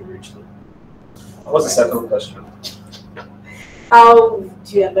will help you reach them. What's the second question? How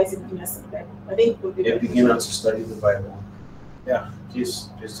do you advise a beginner to study the Bible? I think A beginner to study the Bible. Yeah, please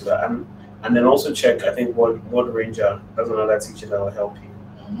do that. And then also check, I think, Word Ranger. That's another teacher that will help you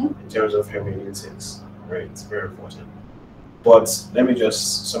in terms of hermeneutics. Right, it's very important. But let me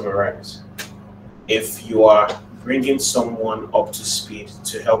just summarize. If you are bringing someone up to speed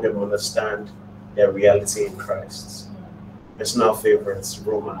to help them understand their reality in Christ, personal favorites,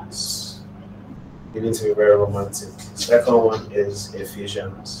 romance. You need to be very romantic. Second one is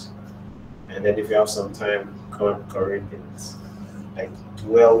Ephesians. And then if you have some time, Corinthians. Like,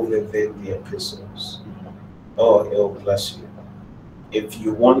 dwell within the epistles. Oh, it'll bless you. If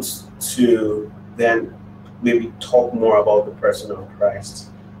you want to then maybe talk more about the person of Christ,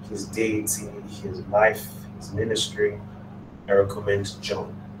 his deity, his life, his ministry, I recommend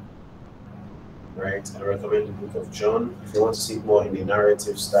John. Right? I recommend the book of John. If you want to see more in the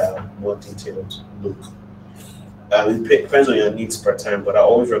narrative style, more detailed, Luke. It depends on your needs per time, but I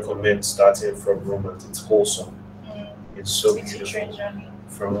always recommend starting from Romans. It's wholesome. It's so beautiful.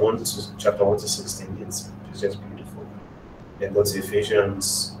 From chapter 1 to 16, it's just beautiful. Then go to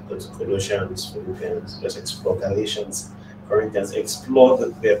Ephesians, go to Colossians, Philippians, just explore Galatians, Corinthians, explore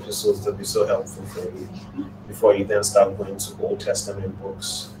the epistles that be so helpful for you before you then start going to Old Testament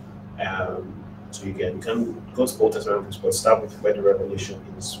books. So you can go to Old Testament books, but start with where the revelation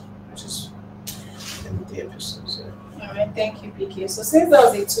is, which is in the epistles. Yeah. All right, thank you, PK. So since that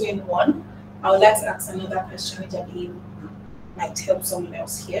was a 2-in-1, I would like to ask another question which I believe might help someone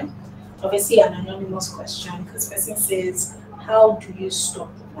else here. Obviously, an anonymous question, because person says, how do you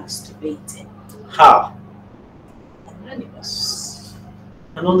stop masturbating? How? Anonymous.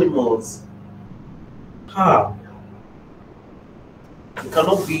 Anonymous. How? You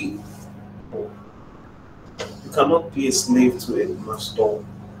cannot be a slave to a master.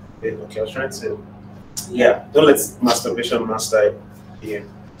 Okay, I was trying to don't let masturbation master you.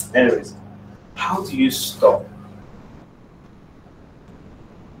 Anyways, how do you stop?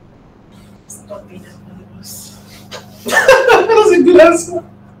 Stop being anonymous. That's a good answer.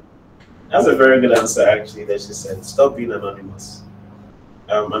 That's a very good answer, actually, that she said. Stop being anonymous.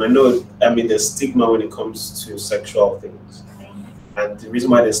 And I mean, there's stigma when it comes to sexual things. And the reason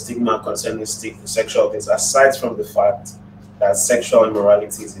why there's stigma concerning sexual things, aside from the fact that sexual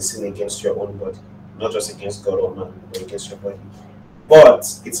immorality is a sin against your own body, not just against God or man, but against your body. But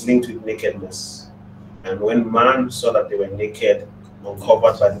it's linked with nakedness. And when man saw that they were naked,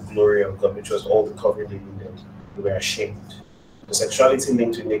 uncovered by the glory of God, which was all the covering they needed, they were ashamed. The sexuality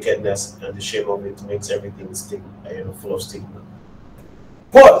linked to nakedness and the shame of it makes everything full of stigma.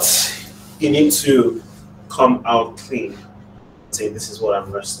 But you need to come out clean. Say, this is what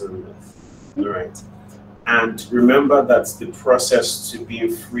I'm wrestling with. All right. And remember that the process to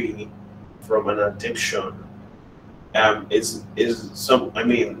being free from an addiction is some, I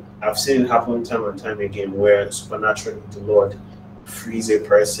mean, I've seen it happen time and time again where supernaturally the Lord frees a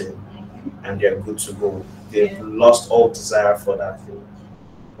person and they're good to go. They've lost all desire for that thing.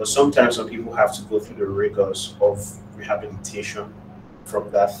 But sometimes some people have to go through the rigors of rehabilitation from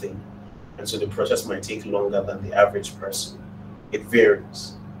that thing. And so the process might take longer than the average person. It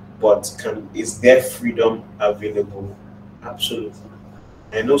varies. But is there freedom available? Absolutely.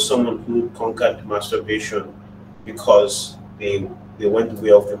 I know someone who conquered masturbation because they went the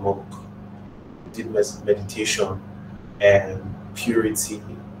way of the monk, did meditation and purity,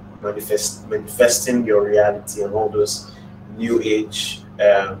 manifesting your reality and all those new age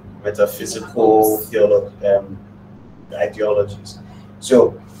metaphysical ideologies.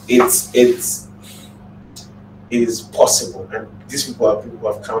 So it is possible, and these people are people who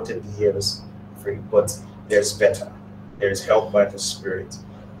have counted the years free, but there's better. There's help by the Spirit.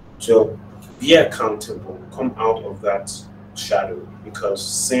 So be accountable, come out of that shadow, because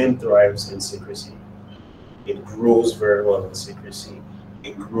sin thrives in secrecy. It grows very well in secrecy.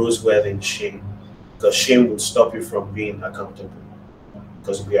 It grows well in shame, because shame would stop you from being accountable.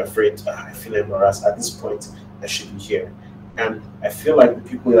 Because you'll be afraid, I feel embarrassed. At this point, I should be here. And I feel like the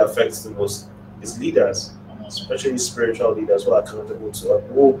people it affects the most is leaders, especially spiritual leaders who are accountable to,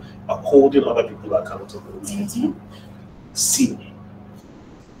 who are holding other people accountable. Mm-hmm. See,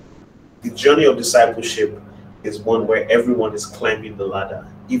 the journey of discipleship is one where everyone is climbing the ladder,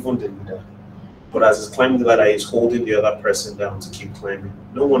 even the leader. But as he's climbing the ladder, he's holding the other person down to keep climbing.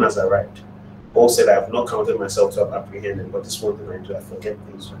 No one has arrived. Paul said, I have not counted myself to have apprehended, but this one thing I do, I forget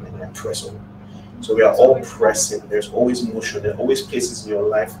things and I press on. So we are all pressing. There's always motion. There are always places in your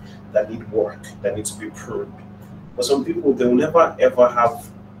life that need work, that need to be pruned. For some people, they will never ever have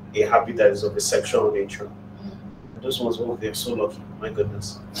a habit that is of a sexual nature. And those ones, they're so lucky, my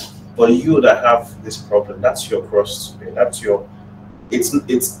goodness. But you that have this problem, that's your cross to bear. That's your, it's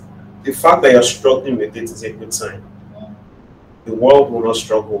the fact that you're struggling with it is a good sign. The world will not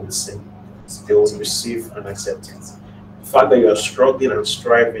struggle with sin. They will receive and accept it. The fact that you're struggling and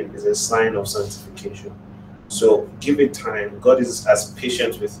striving is a sign of sanctification. So give it time. God is as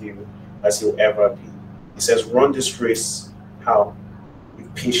patient with you as he'll ever be. He says, run this race. How?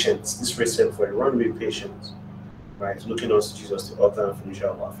 With patience. This race is for you. Run with patience. Right? Looking unto Jesus, the author and finisher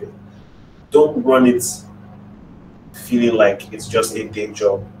of our faith. Don't run it feeling like it's just a day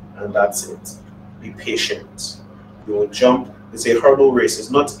job and that's it. Be patient. You will jump. It's a hurdle race. It's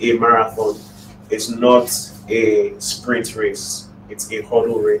not a marathon. It's not a sprint race. It's a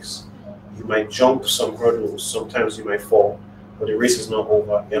hurdle race. You might jump some hurdles. Sometimes you might fall, but the race is not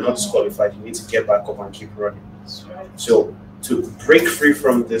over. You're not disqualified. You need to get back up and keep running. So to break free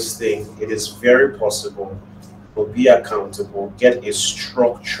from this thing, it is very possible, but be accountable. Get a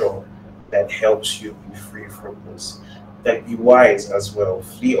structure that helps you be free from this. That be wise as well.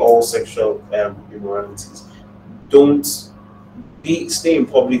 Flee all sexual immoralities. Stay in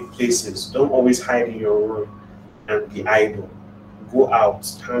public places. Don't always hide in your room and be idle. Go out,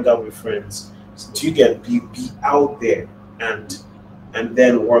 hang out with friends. So be out there and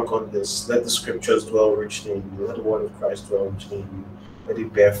then work on this. Let the scriptures dwell richly in you. Let the word of Christ dwell richly in you. Let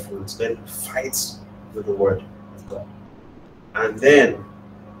it bear fruit. Let it fight with the word of God. And then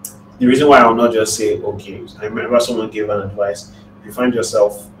the reason why I'll not just say, okay, I remember someone gave an advice. If you find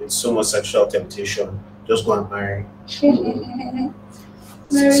yourself in so much sexual temptation, just go and marry. Some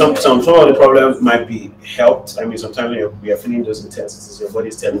of the problems might be helped. I mean, sometimes we are feeling those intensities, your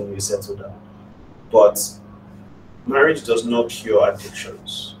body's telling you to settle down. But marriage does not cure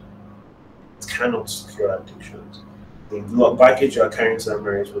addictions. It cannot cure addictions. The baggage you are carrying to that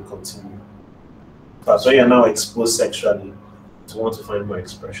marriage will continue. But when you're now exposed sexually, to want to find more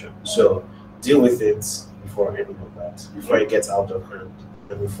expression. So deal with it before any of that, before it gets out of hand,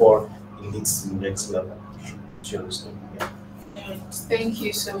 and before it leads to the next level. Do you understand? Yeah. Thank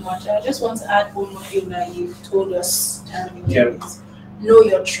you so much. I just want to add one more thing that you've told us. Yeah. Know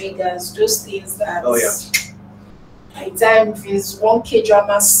your triggers, those things that. Oh yeah. By time if it's one K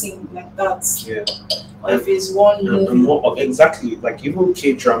drama scene like that. Yeah. Or if it's one movie. More, exactly, like even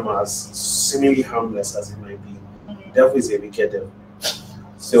K dramas, seemingly harmless as it might be, devil is a wicked devil.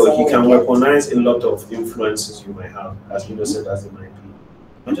 So he can weaponize a lot of influences you might have, as innocent as it might be.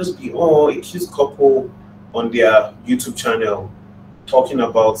 And just be, a cute couple on their YouTube channel talking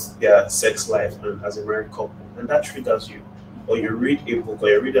about their sex life and as a married couple, and that triggers you. Or you read a book, or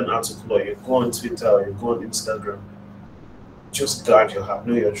you read an article, or you go on Twitter, or you go on Instagram. Just guard your heart,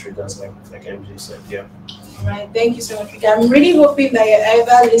 know your triggers, like MJ said. Yeah. Right. Thank you so much, Ricky. I'm really hoping that you're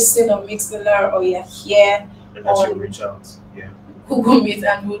either listening on Mixlr or you're here and that you reach out. Yeah. Google Meet,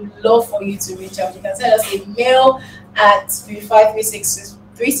 and would love for you to reach out. You can send us a mail at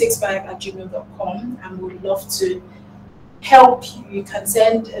 365 and we'd love to help you. You can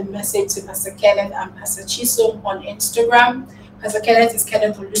send a message to Pastor Kenneth and Pastor Chisom on Instagram. Pastor Kenneth is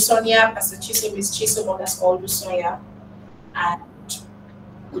Kenneth Olusonya. Pastor Chisom is Chisom_Olusonya. And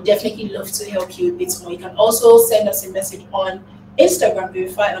we'd definitely love to help you a bit more. You can also send us a message on Instagram,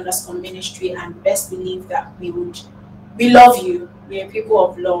 verify_ministry, and best believe that we love you. We are people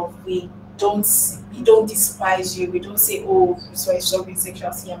of love. We don't despise you. We don't say, oh, so I saw being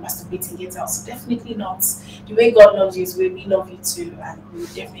sexual sin and masturbating, get out. So definitely not. The way God loves you is the way we love you too, and we'll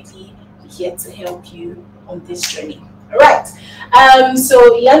definitely be here to help you on this journey. All right.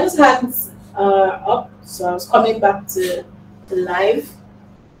 So Yanu's hands up. So I was coming back to the live.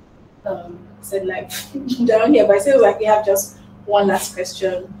 Said live down here, but it seems like we have just one last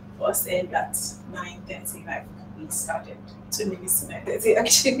question for us to end at 9:35. We started 2 minutes to 9:30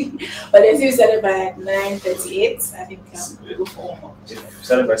 actually, but then we started by 9:38. I think we'll go for one more.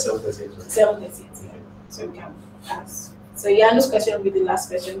 Started by 7:38. 7:38, yeah. So we can ask. So Yanu's question will be the last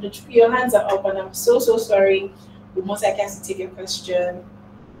question. Your hands are up, and I'm so sorry. We most likely have to take your question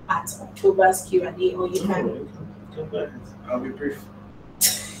at October's Q&A, or you can. I'll be brief.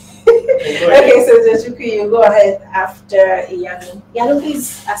 Okay, so Jochuku, you go ahead after Yanu. Yanu,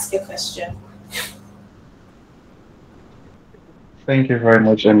 please ask your question. Thank you very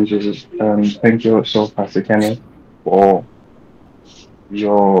much, MJ. Thank you also, Pastor Kenny, for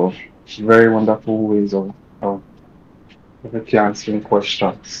your very wonderful ways of answering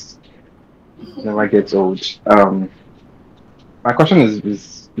questions. Never gets old. My question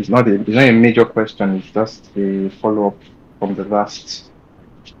is not a major question. It's just a follow up from the last.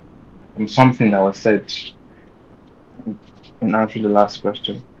 From something that was said in answering the last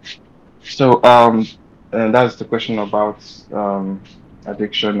question. So and that's the question about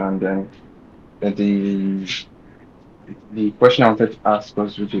addiction, and then the question I wanted to ask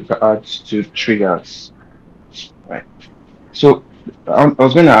was with regards to triggers, right? So I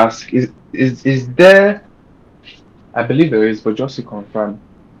was going to ask, is there, I believe there is, but just to confirm,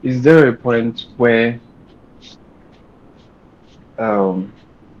 is there a point where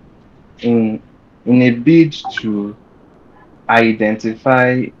in a bid to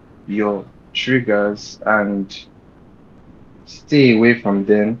identify your triggers and stay away from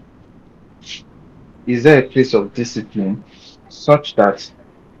them, is there a place of discipline such that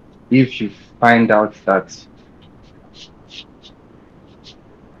if you find out that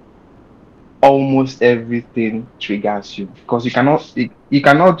almost everything triggers you, because you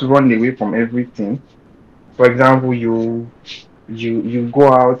cannot run away from everything. For example, you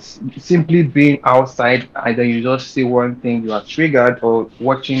go out, simply being outside, and then you just see one thing, you are triggered, or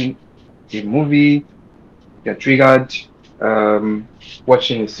watching a movie, you're triggered,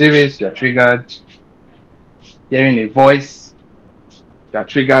 watching a series, you're triggered, hearing a voice, you're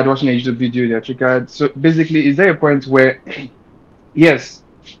triggered, watching a YouTube video, you're triggered. So basically, is there a point where, yes,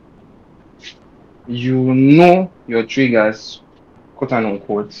 you know your triggers, quote and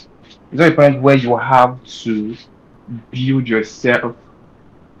unquote, is there a point where you have to build yourself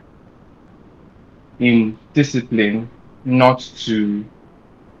in discipline not to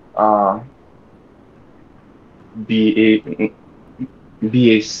be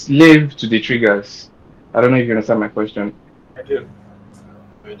a slave to the triggers? I don't know if you understand my question. I do.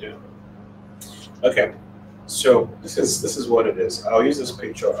 Okay, so this is what it is. I'll use this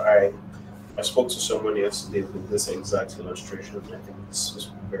picture. I spoke to someone yesterday with this exact illustration. I think this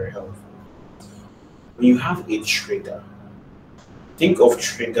was very helpful. when you have a trigger, think of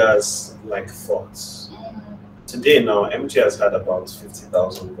triggers like thoughts. Today now, MJ has had about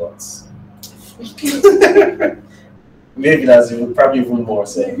 50,000 thoughts. Maybe that's even probably even more.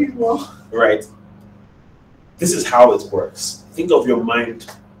 So. Maybe more. Right. This is how it works. Think of your mind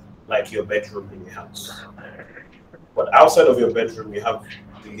like your bedroom in your house. But outside of your bedroom, you have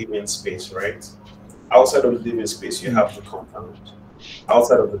the living space, right? Outside of the living space, you have the compound.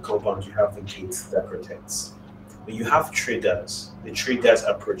 Outside of the compound, you have the gate that protects. When you have triggers, the triggers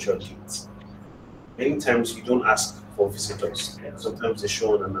approach your gates. Many times you don't ask for visitors. Sometimes they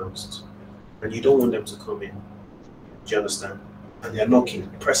show unannounced. And you don't want them to come in. Do you understand? And they're knocking,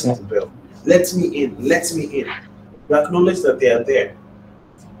 pressing the bell. Let me in, let me in. You acknowledge that they are there.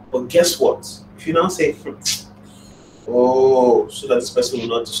 But guess what? If you now say, oh, so that this person will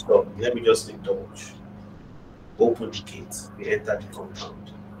not disturb me, let me just indulge. Open the gate, they enter the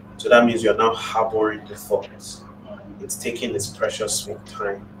compound. So that means you're now harboring the thoughts. It's taking its precious sweet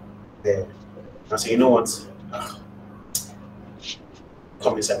time there. And say, you know what?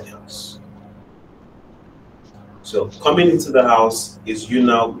 Come inside the house. So coming into the house is you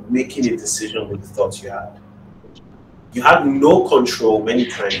now making a decision with the thoughts you had. You had no control many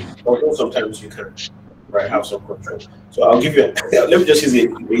times, although sometimes you can, right? Have some control. So I'll give you. Let me just use a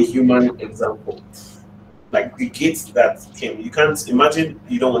human example. Like the gates that came, you can't imagine.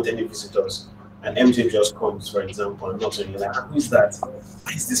 You don't want any visitors, and MJ just comes, for example, and knocks on you like, who is that?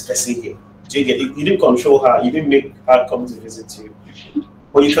 Why is this person here? Do you get it? You didn't control her. You didn't make her come to visit you.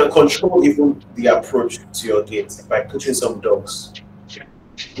 But you can control even the approach to your gate by putting some dogs,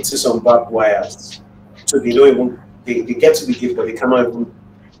 putting some barbed wires, so they don't even they get to the gate, but they cannot even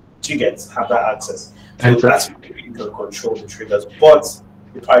have that access. So that's where you can control the triggers. But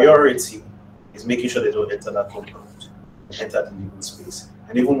the priority is making sure they don't enter that compound, enter the living space,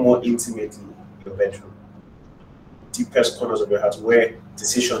 and even more intimately, your bedroom, deepest corners of your heart, where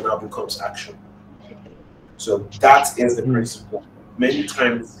decision now becomes action. So that is the principle. Many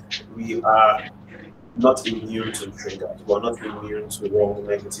times we are not immune to triggers. We are not immune to wrong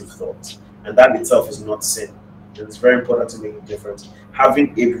negative thoughts. And that itself is not sin. And it's very important to make a difference.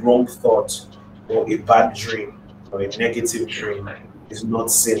 Having a wrong thought or a bad dream or a negative dream is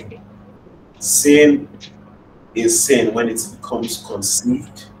not sin. Sin is sin when it becomes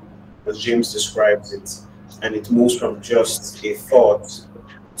conceived, as James describes it, and it moves from just a thought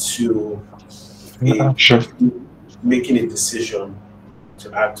to making a decision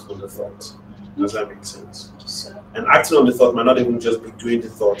to act on the thought. Does that make sense? And acting on the thought might not even just be doing the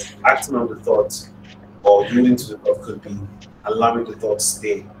thought. Acting on the thought or yielding to the thought could be allowing the thought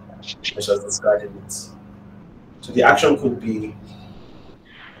stay, such as discarding it. So the action could be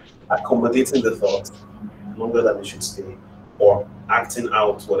accommodating the thought longer than it should stay, or acting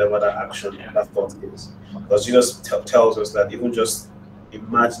out whatever that action, that thought is. Because Jesus tells us that even just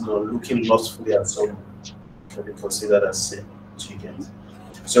imagining or looking lustfully at someone can be considered as sin.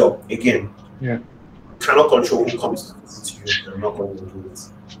 So again, cannot control who comes to visit you. I'm not going to do it.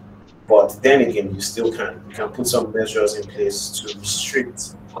 But then again, you still can. You can put some measures in place to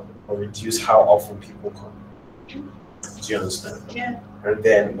restrict or reduce how often people come. Do you understand? Yeah. And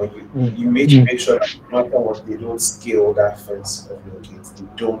then when you make sure that no matter what, they don't scale that fence of your gate. They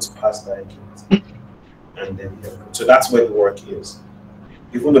don't pass that gate. And then so that's where the work is.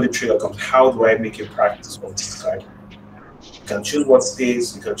 Even though the trigger comes, how do I make a practice of discarding? You can choose what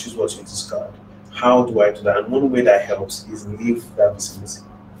stays, you can choose what you discard. How do I do that? And one way that helps is leave that vicinity.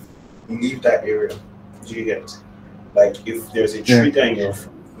 Leave that area. Do you get? Like if there's a trigger in your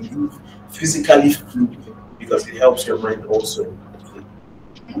phone, you physically flee because it helps your mind also.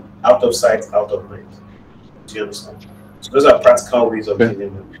 Out of sight, out of mind. Do you understand? So those are practical ways of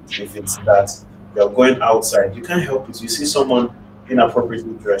dealing with it. If it's that you're going outside, you can't help it. You see someone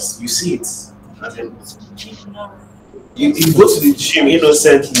inappropriately dressed, you see it. And then you go to the gym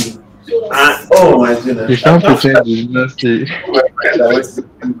innocently, and oh my goodness. You can't pretend you not see.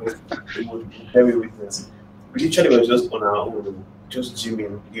 Very witness. We literally were just on our own, just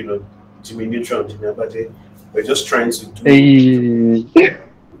gymming, gymming neutral, gymming, but we're just trying to do it.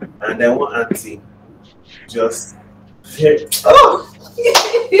 And then one auntie just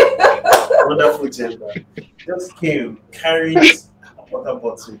wonderful gender just came carrying a water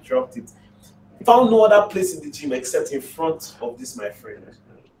bottle, dropped it, found no other place in the gym except in front of this my friend.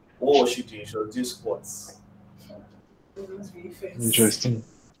 What was she doing? She was doing squats. Interesting.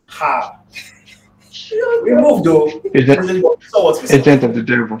 We moved though. Agent of the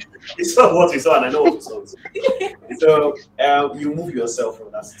devil. We saw what we saw, and I know what we saw. So you move yourself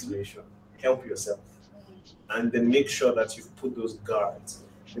from that situation. Help yourself. And then make sure that you've put those guards.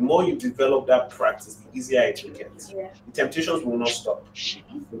 The more you develop that practice, the easier it will get. Yeah. The temptations will not stop.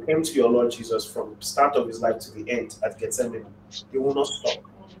 You came to your Lord Jesus from start of his life to the end at Gethsemane. They will not stop.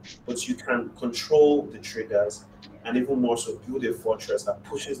 But you can control the triggers and even more so build a fortress that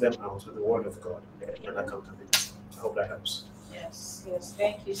pushes them out with the word of God and accountability. I hope that helps. Yes,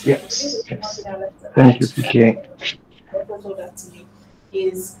 thank you. Yes. Thank you, PK. That to me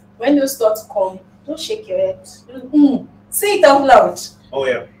is when those thoughts come, don't shake your head. Say it out loud. Oh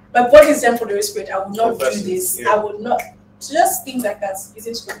yeah. My body is temple for the Holy Spirit. I will not do this. Yeah. I will not. Just things like that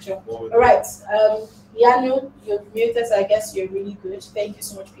using scripture. All right. Yanu, you're muted, so I guess you're really good. Thank you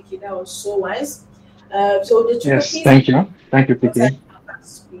so much, PK. That was so wise. So the Yes, thank you. Thank you, PK.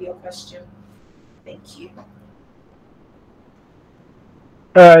 That's your question. Thank you.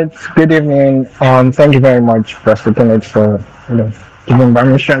 Good evening. Thank you very much, Pastor Kenneth, for giving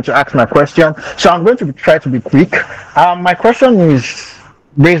permission to ask my question. So I'm going to try to be quick. My question is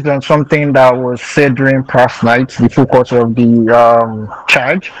based on something that was said during past night, the full course of the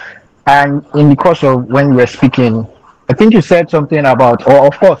charge, and in the course of when you were speaking, I think you said something about, or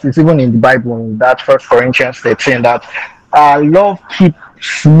of course, it's even in the Bible, in that First Corinthians 13, that love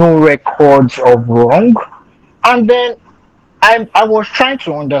keeps no records of wrong, and then I was trying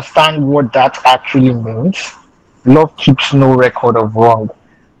to understand what that actually means. Love keeps no record of wrong.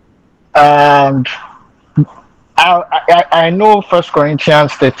 And I know First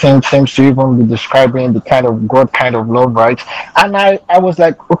Corinthians 13 seems to even be describing the kind of God kind of love, right? And I was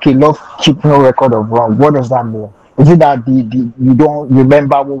like, okay, love keep no record of wrong. What does that mean? Is it that you don't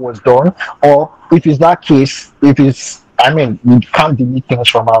remember what was done? Or if it's that case, we can't delete things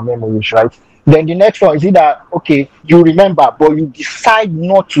from our memories, right? Then the next one is it that, okay, you remember, but you decide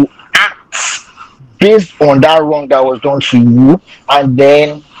not to act based on that wrong that was done to you, and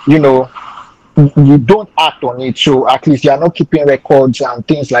then, you don't act on it. So at least you're not keeping records and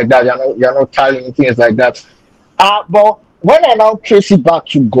things like that. You're not tallying things like that. But when I now trace it back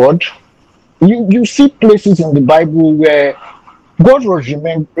to God, you see places in the Bible where God was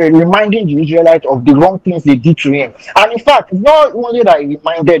reminding the Israelites of the wrong things they did to him. And in fact, not only that he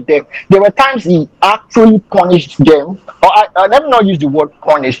reminded them, there were times he actually punished them. Or let me not use the word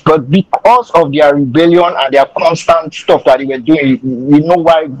punish, but because of their rebellion and their constant stuff that they were doing, you know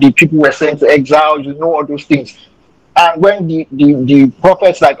why the people were sent to exile, all those things. And when the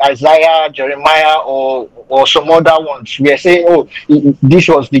prophets like Isaiah, Jeremiah, or some other ones were saying, oh, this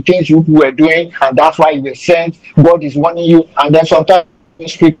was the things you were doing, and that's why you were sent, God is warning you, and then sometimes you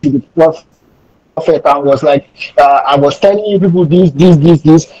speak to the prophet and was like, I was telling you people this,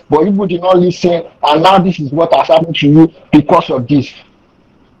 but people did not listen, and now this is what has happened to you because of this.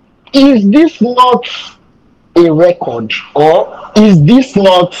 Is this not a record, or is this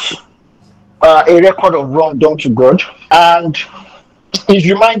not a record of wrong done to God? And he's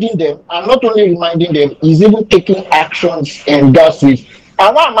reminding them, and not only reminding them, he's even taking actions in that way.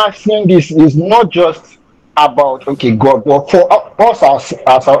 And why I'm asking this is not just about, okay, God, but for us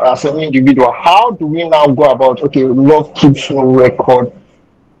as an individual, how do we now go about, okay, love keeps no record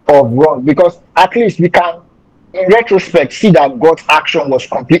of wrong? Because at least we can, in retrospect, see that God's action was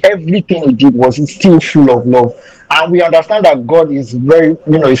complete. Everything he did was still full of love. And we understand that God is very,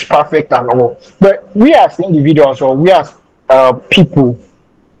 is perfect and all. But we as individuals, or we as people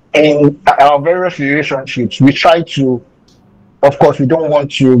in our various relationships, we try to, of course, we don't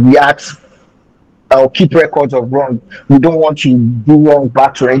want to react or keep records of wrong. We don't want to do wrong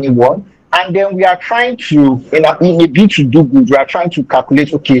back to anyone. And then we are trying to, in a bid to do good, we are trying to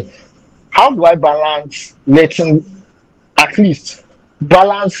calculate, okay, how do I balance letting, at least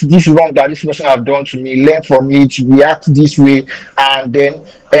balance this wrong that this person have done to me, learn from it, react this way, and then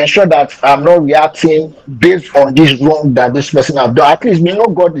ensure that I'm not reacting based on this wrong that this person have done. At least we know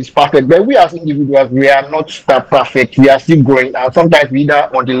God is perfect, but we as individuals, we are not that perfect. We are still growing, and sometimes we either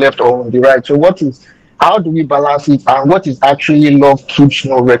on the left or on the right. So how do we balance it, and what is actually love keeps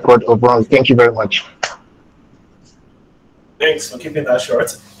no record of wrong? Thank you very much. Thanks for keeping that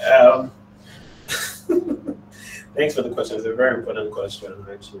short. Thanks for the question. It's a very important question,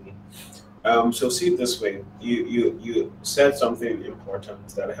 actually. So see it this way. You said something important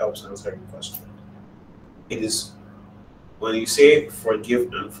that helps answer your question. It is when you say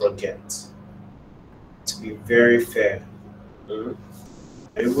forgive and forget, to be very fair. And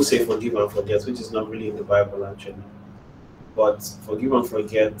people say forgive and forget, which is not really in the Bible, actually. But forgive and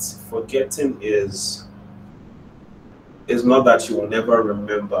forget, forgetting is not that you will never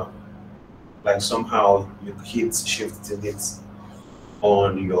remember. Like somehow you hit shift delete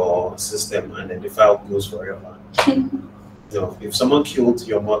on your system and then the file goes forever. No, if someone killed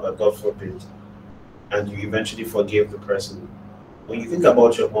your mother, God forbid, and you eventually forgave the person, when you think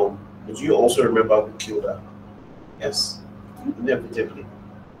about your mom, do you also remember who killed her? Yes, inevitably.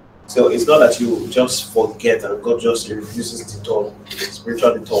 So it's not that you just forget and God just refuses Dettol,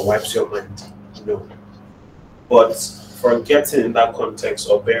 spiritual Dettol wipes your mind. No. But forgetting in that context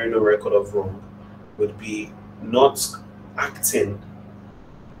or bearing no record of wrong would be not acting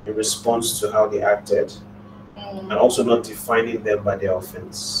in response to how they acted and also not defining them by their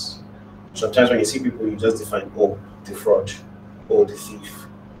offense. Sometimes when you see people, you just define, oh, the fraud, oh, the thief,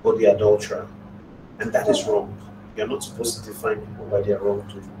 oh, the adulterer. And that is wrong. You're not supposed to define people by their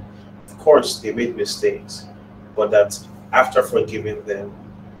wrongdoing. Of course, they made mistakes, but that after forgiving them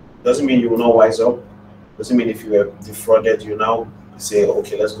doesn't mean you will not wise up. Doesn't mean if you were defrauded, you now say,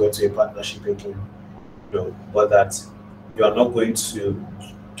 okay, let's go into a partnership again. No, but that you are not going to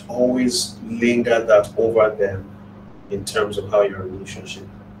always linger that over them in terms of how your relationship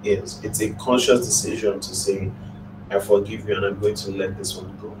is. It's a conscious decision to say, I forgive you and I'm going to let this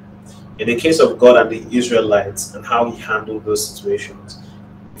one go. In the case of God and the Israelites and how he handled those situations,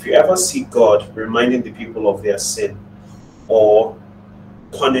 if you ever see God reminding the people of their sin or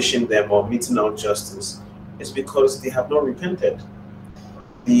punishing them or meting out justice, it's because they have not repented.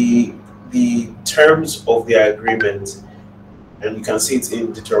 The terms of their agreement, and you can see it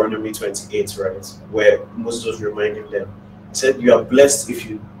in Deuteronomy 28, right, where Moses was reminding them. He said, you are blessed if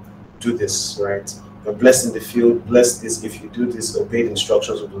you do this, right? You're blessed in the field, blessed this if you do this, obey the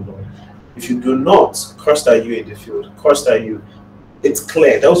instructions of the Lord. If you do not, cursed are you in the field, cursed are you. It's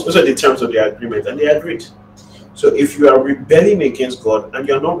clear. That was also the terms of their agreement, and they agreed. So if you are rebelling against God and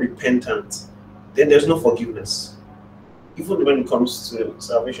you're not repentant, then there's no forgiveness. Even when it comes to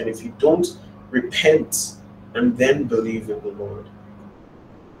salvation, if you don't repent and then believe in the Lord,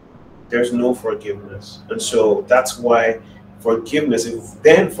 there's no forgiveness. And so that's why forgiveness, if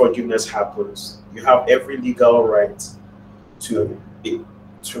then forgiveness happens, you have every legal right to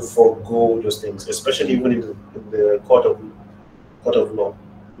forego those things, especially even in the court of law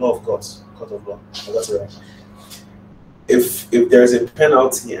of God, court of law. That's right. If there is a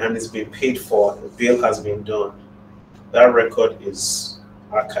penalty and it's been paid for, the bail has been done, that record is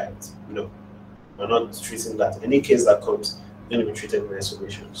archived. No, we're not treating that. Any case that comes is going to be treated in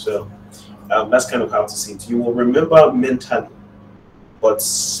isolation. So that's kind of how to see it. You will remember mentally, but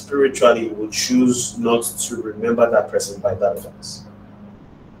spiritually, you will choose not to remember that person by that offense.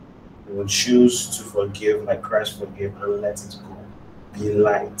 You will choose to forgive like Christ forgave and let it go. Be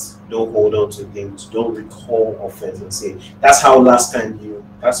light. Don't hold on to things. Don't recall offense and say, that's how last time you.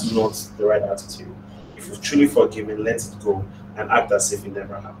 That's not the right attitude. If you've truly forgiven, let it go and act as if it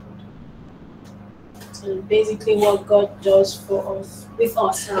never happened. So basically what God does for us, with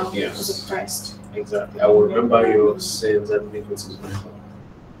us now, because of Christ. Exactly. I will remember your sins and iniquities no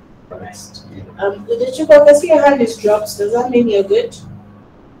more. Christ. The Chukwuka, I see your hand is dropped. Does that mean you're good?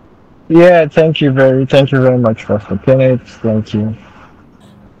 Yeah, thank you very much, Pastor Kenneth. Thank you.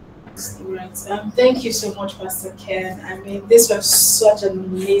 Right. Thank you so much, Pastor Ken. I mean, this was such an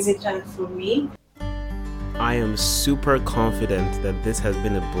amazing time for me. I am super confident that this has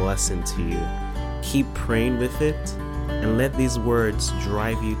been a blessing to you. Keep praying with it and let these words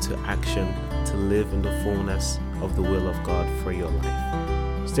drive you to action to live in the fullness of the will of God for your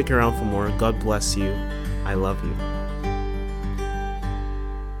life. Stick around for more. God bless you. I love you.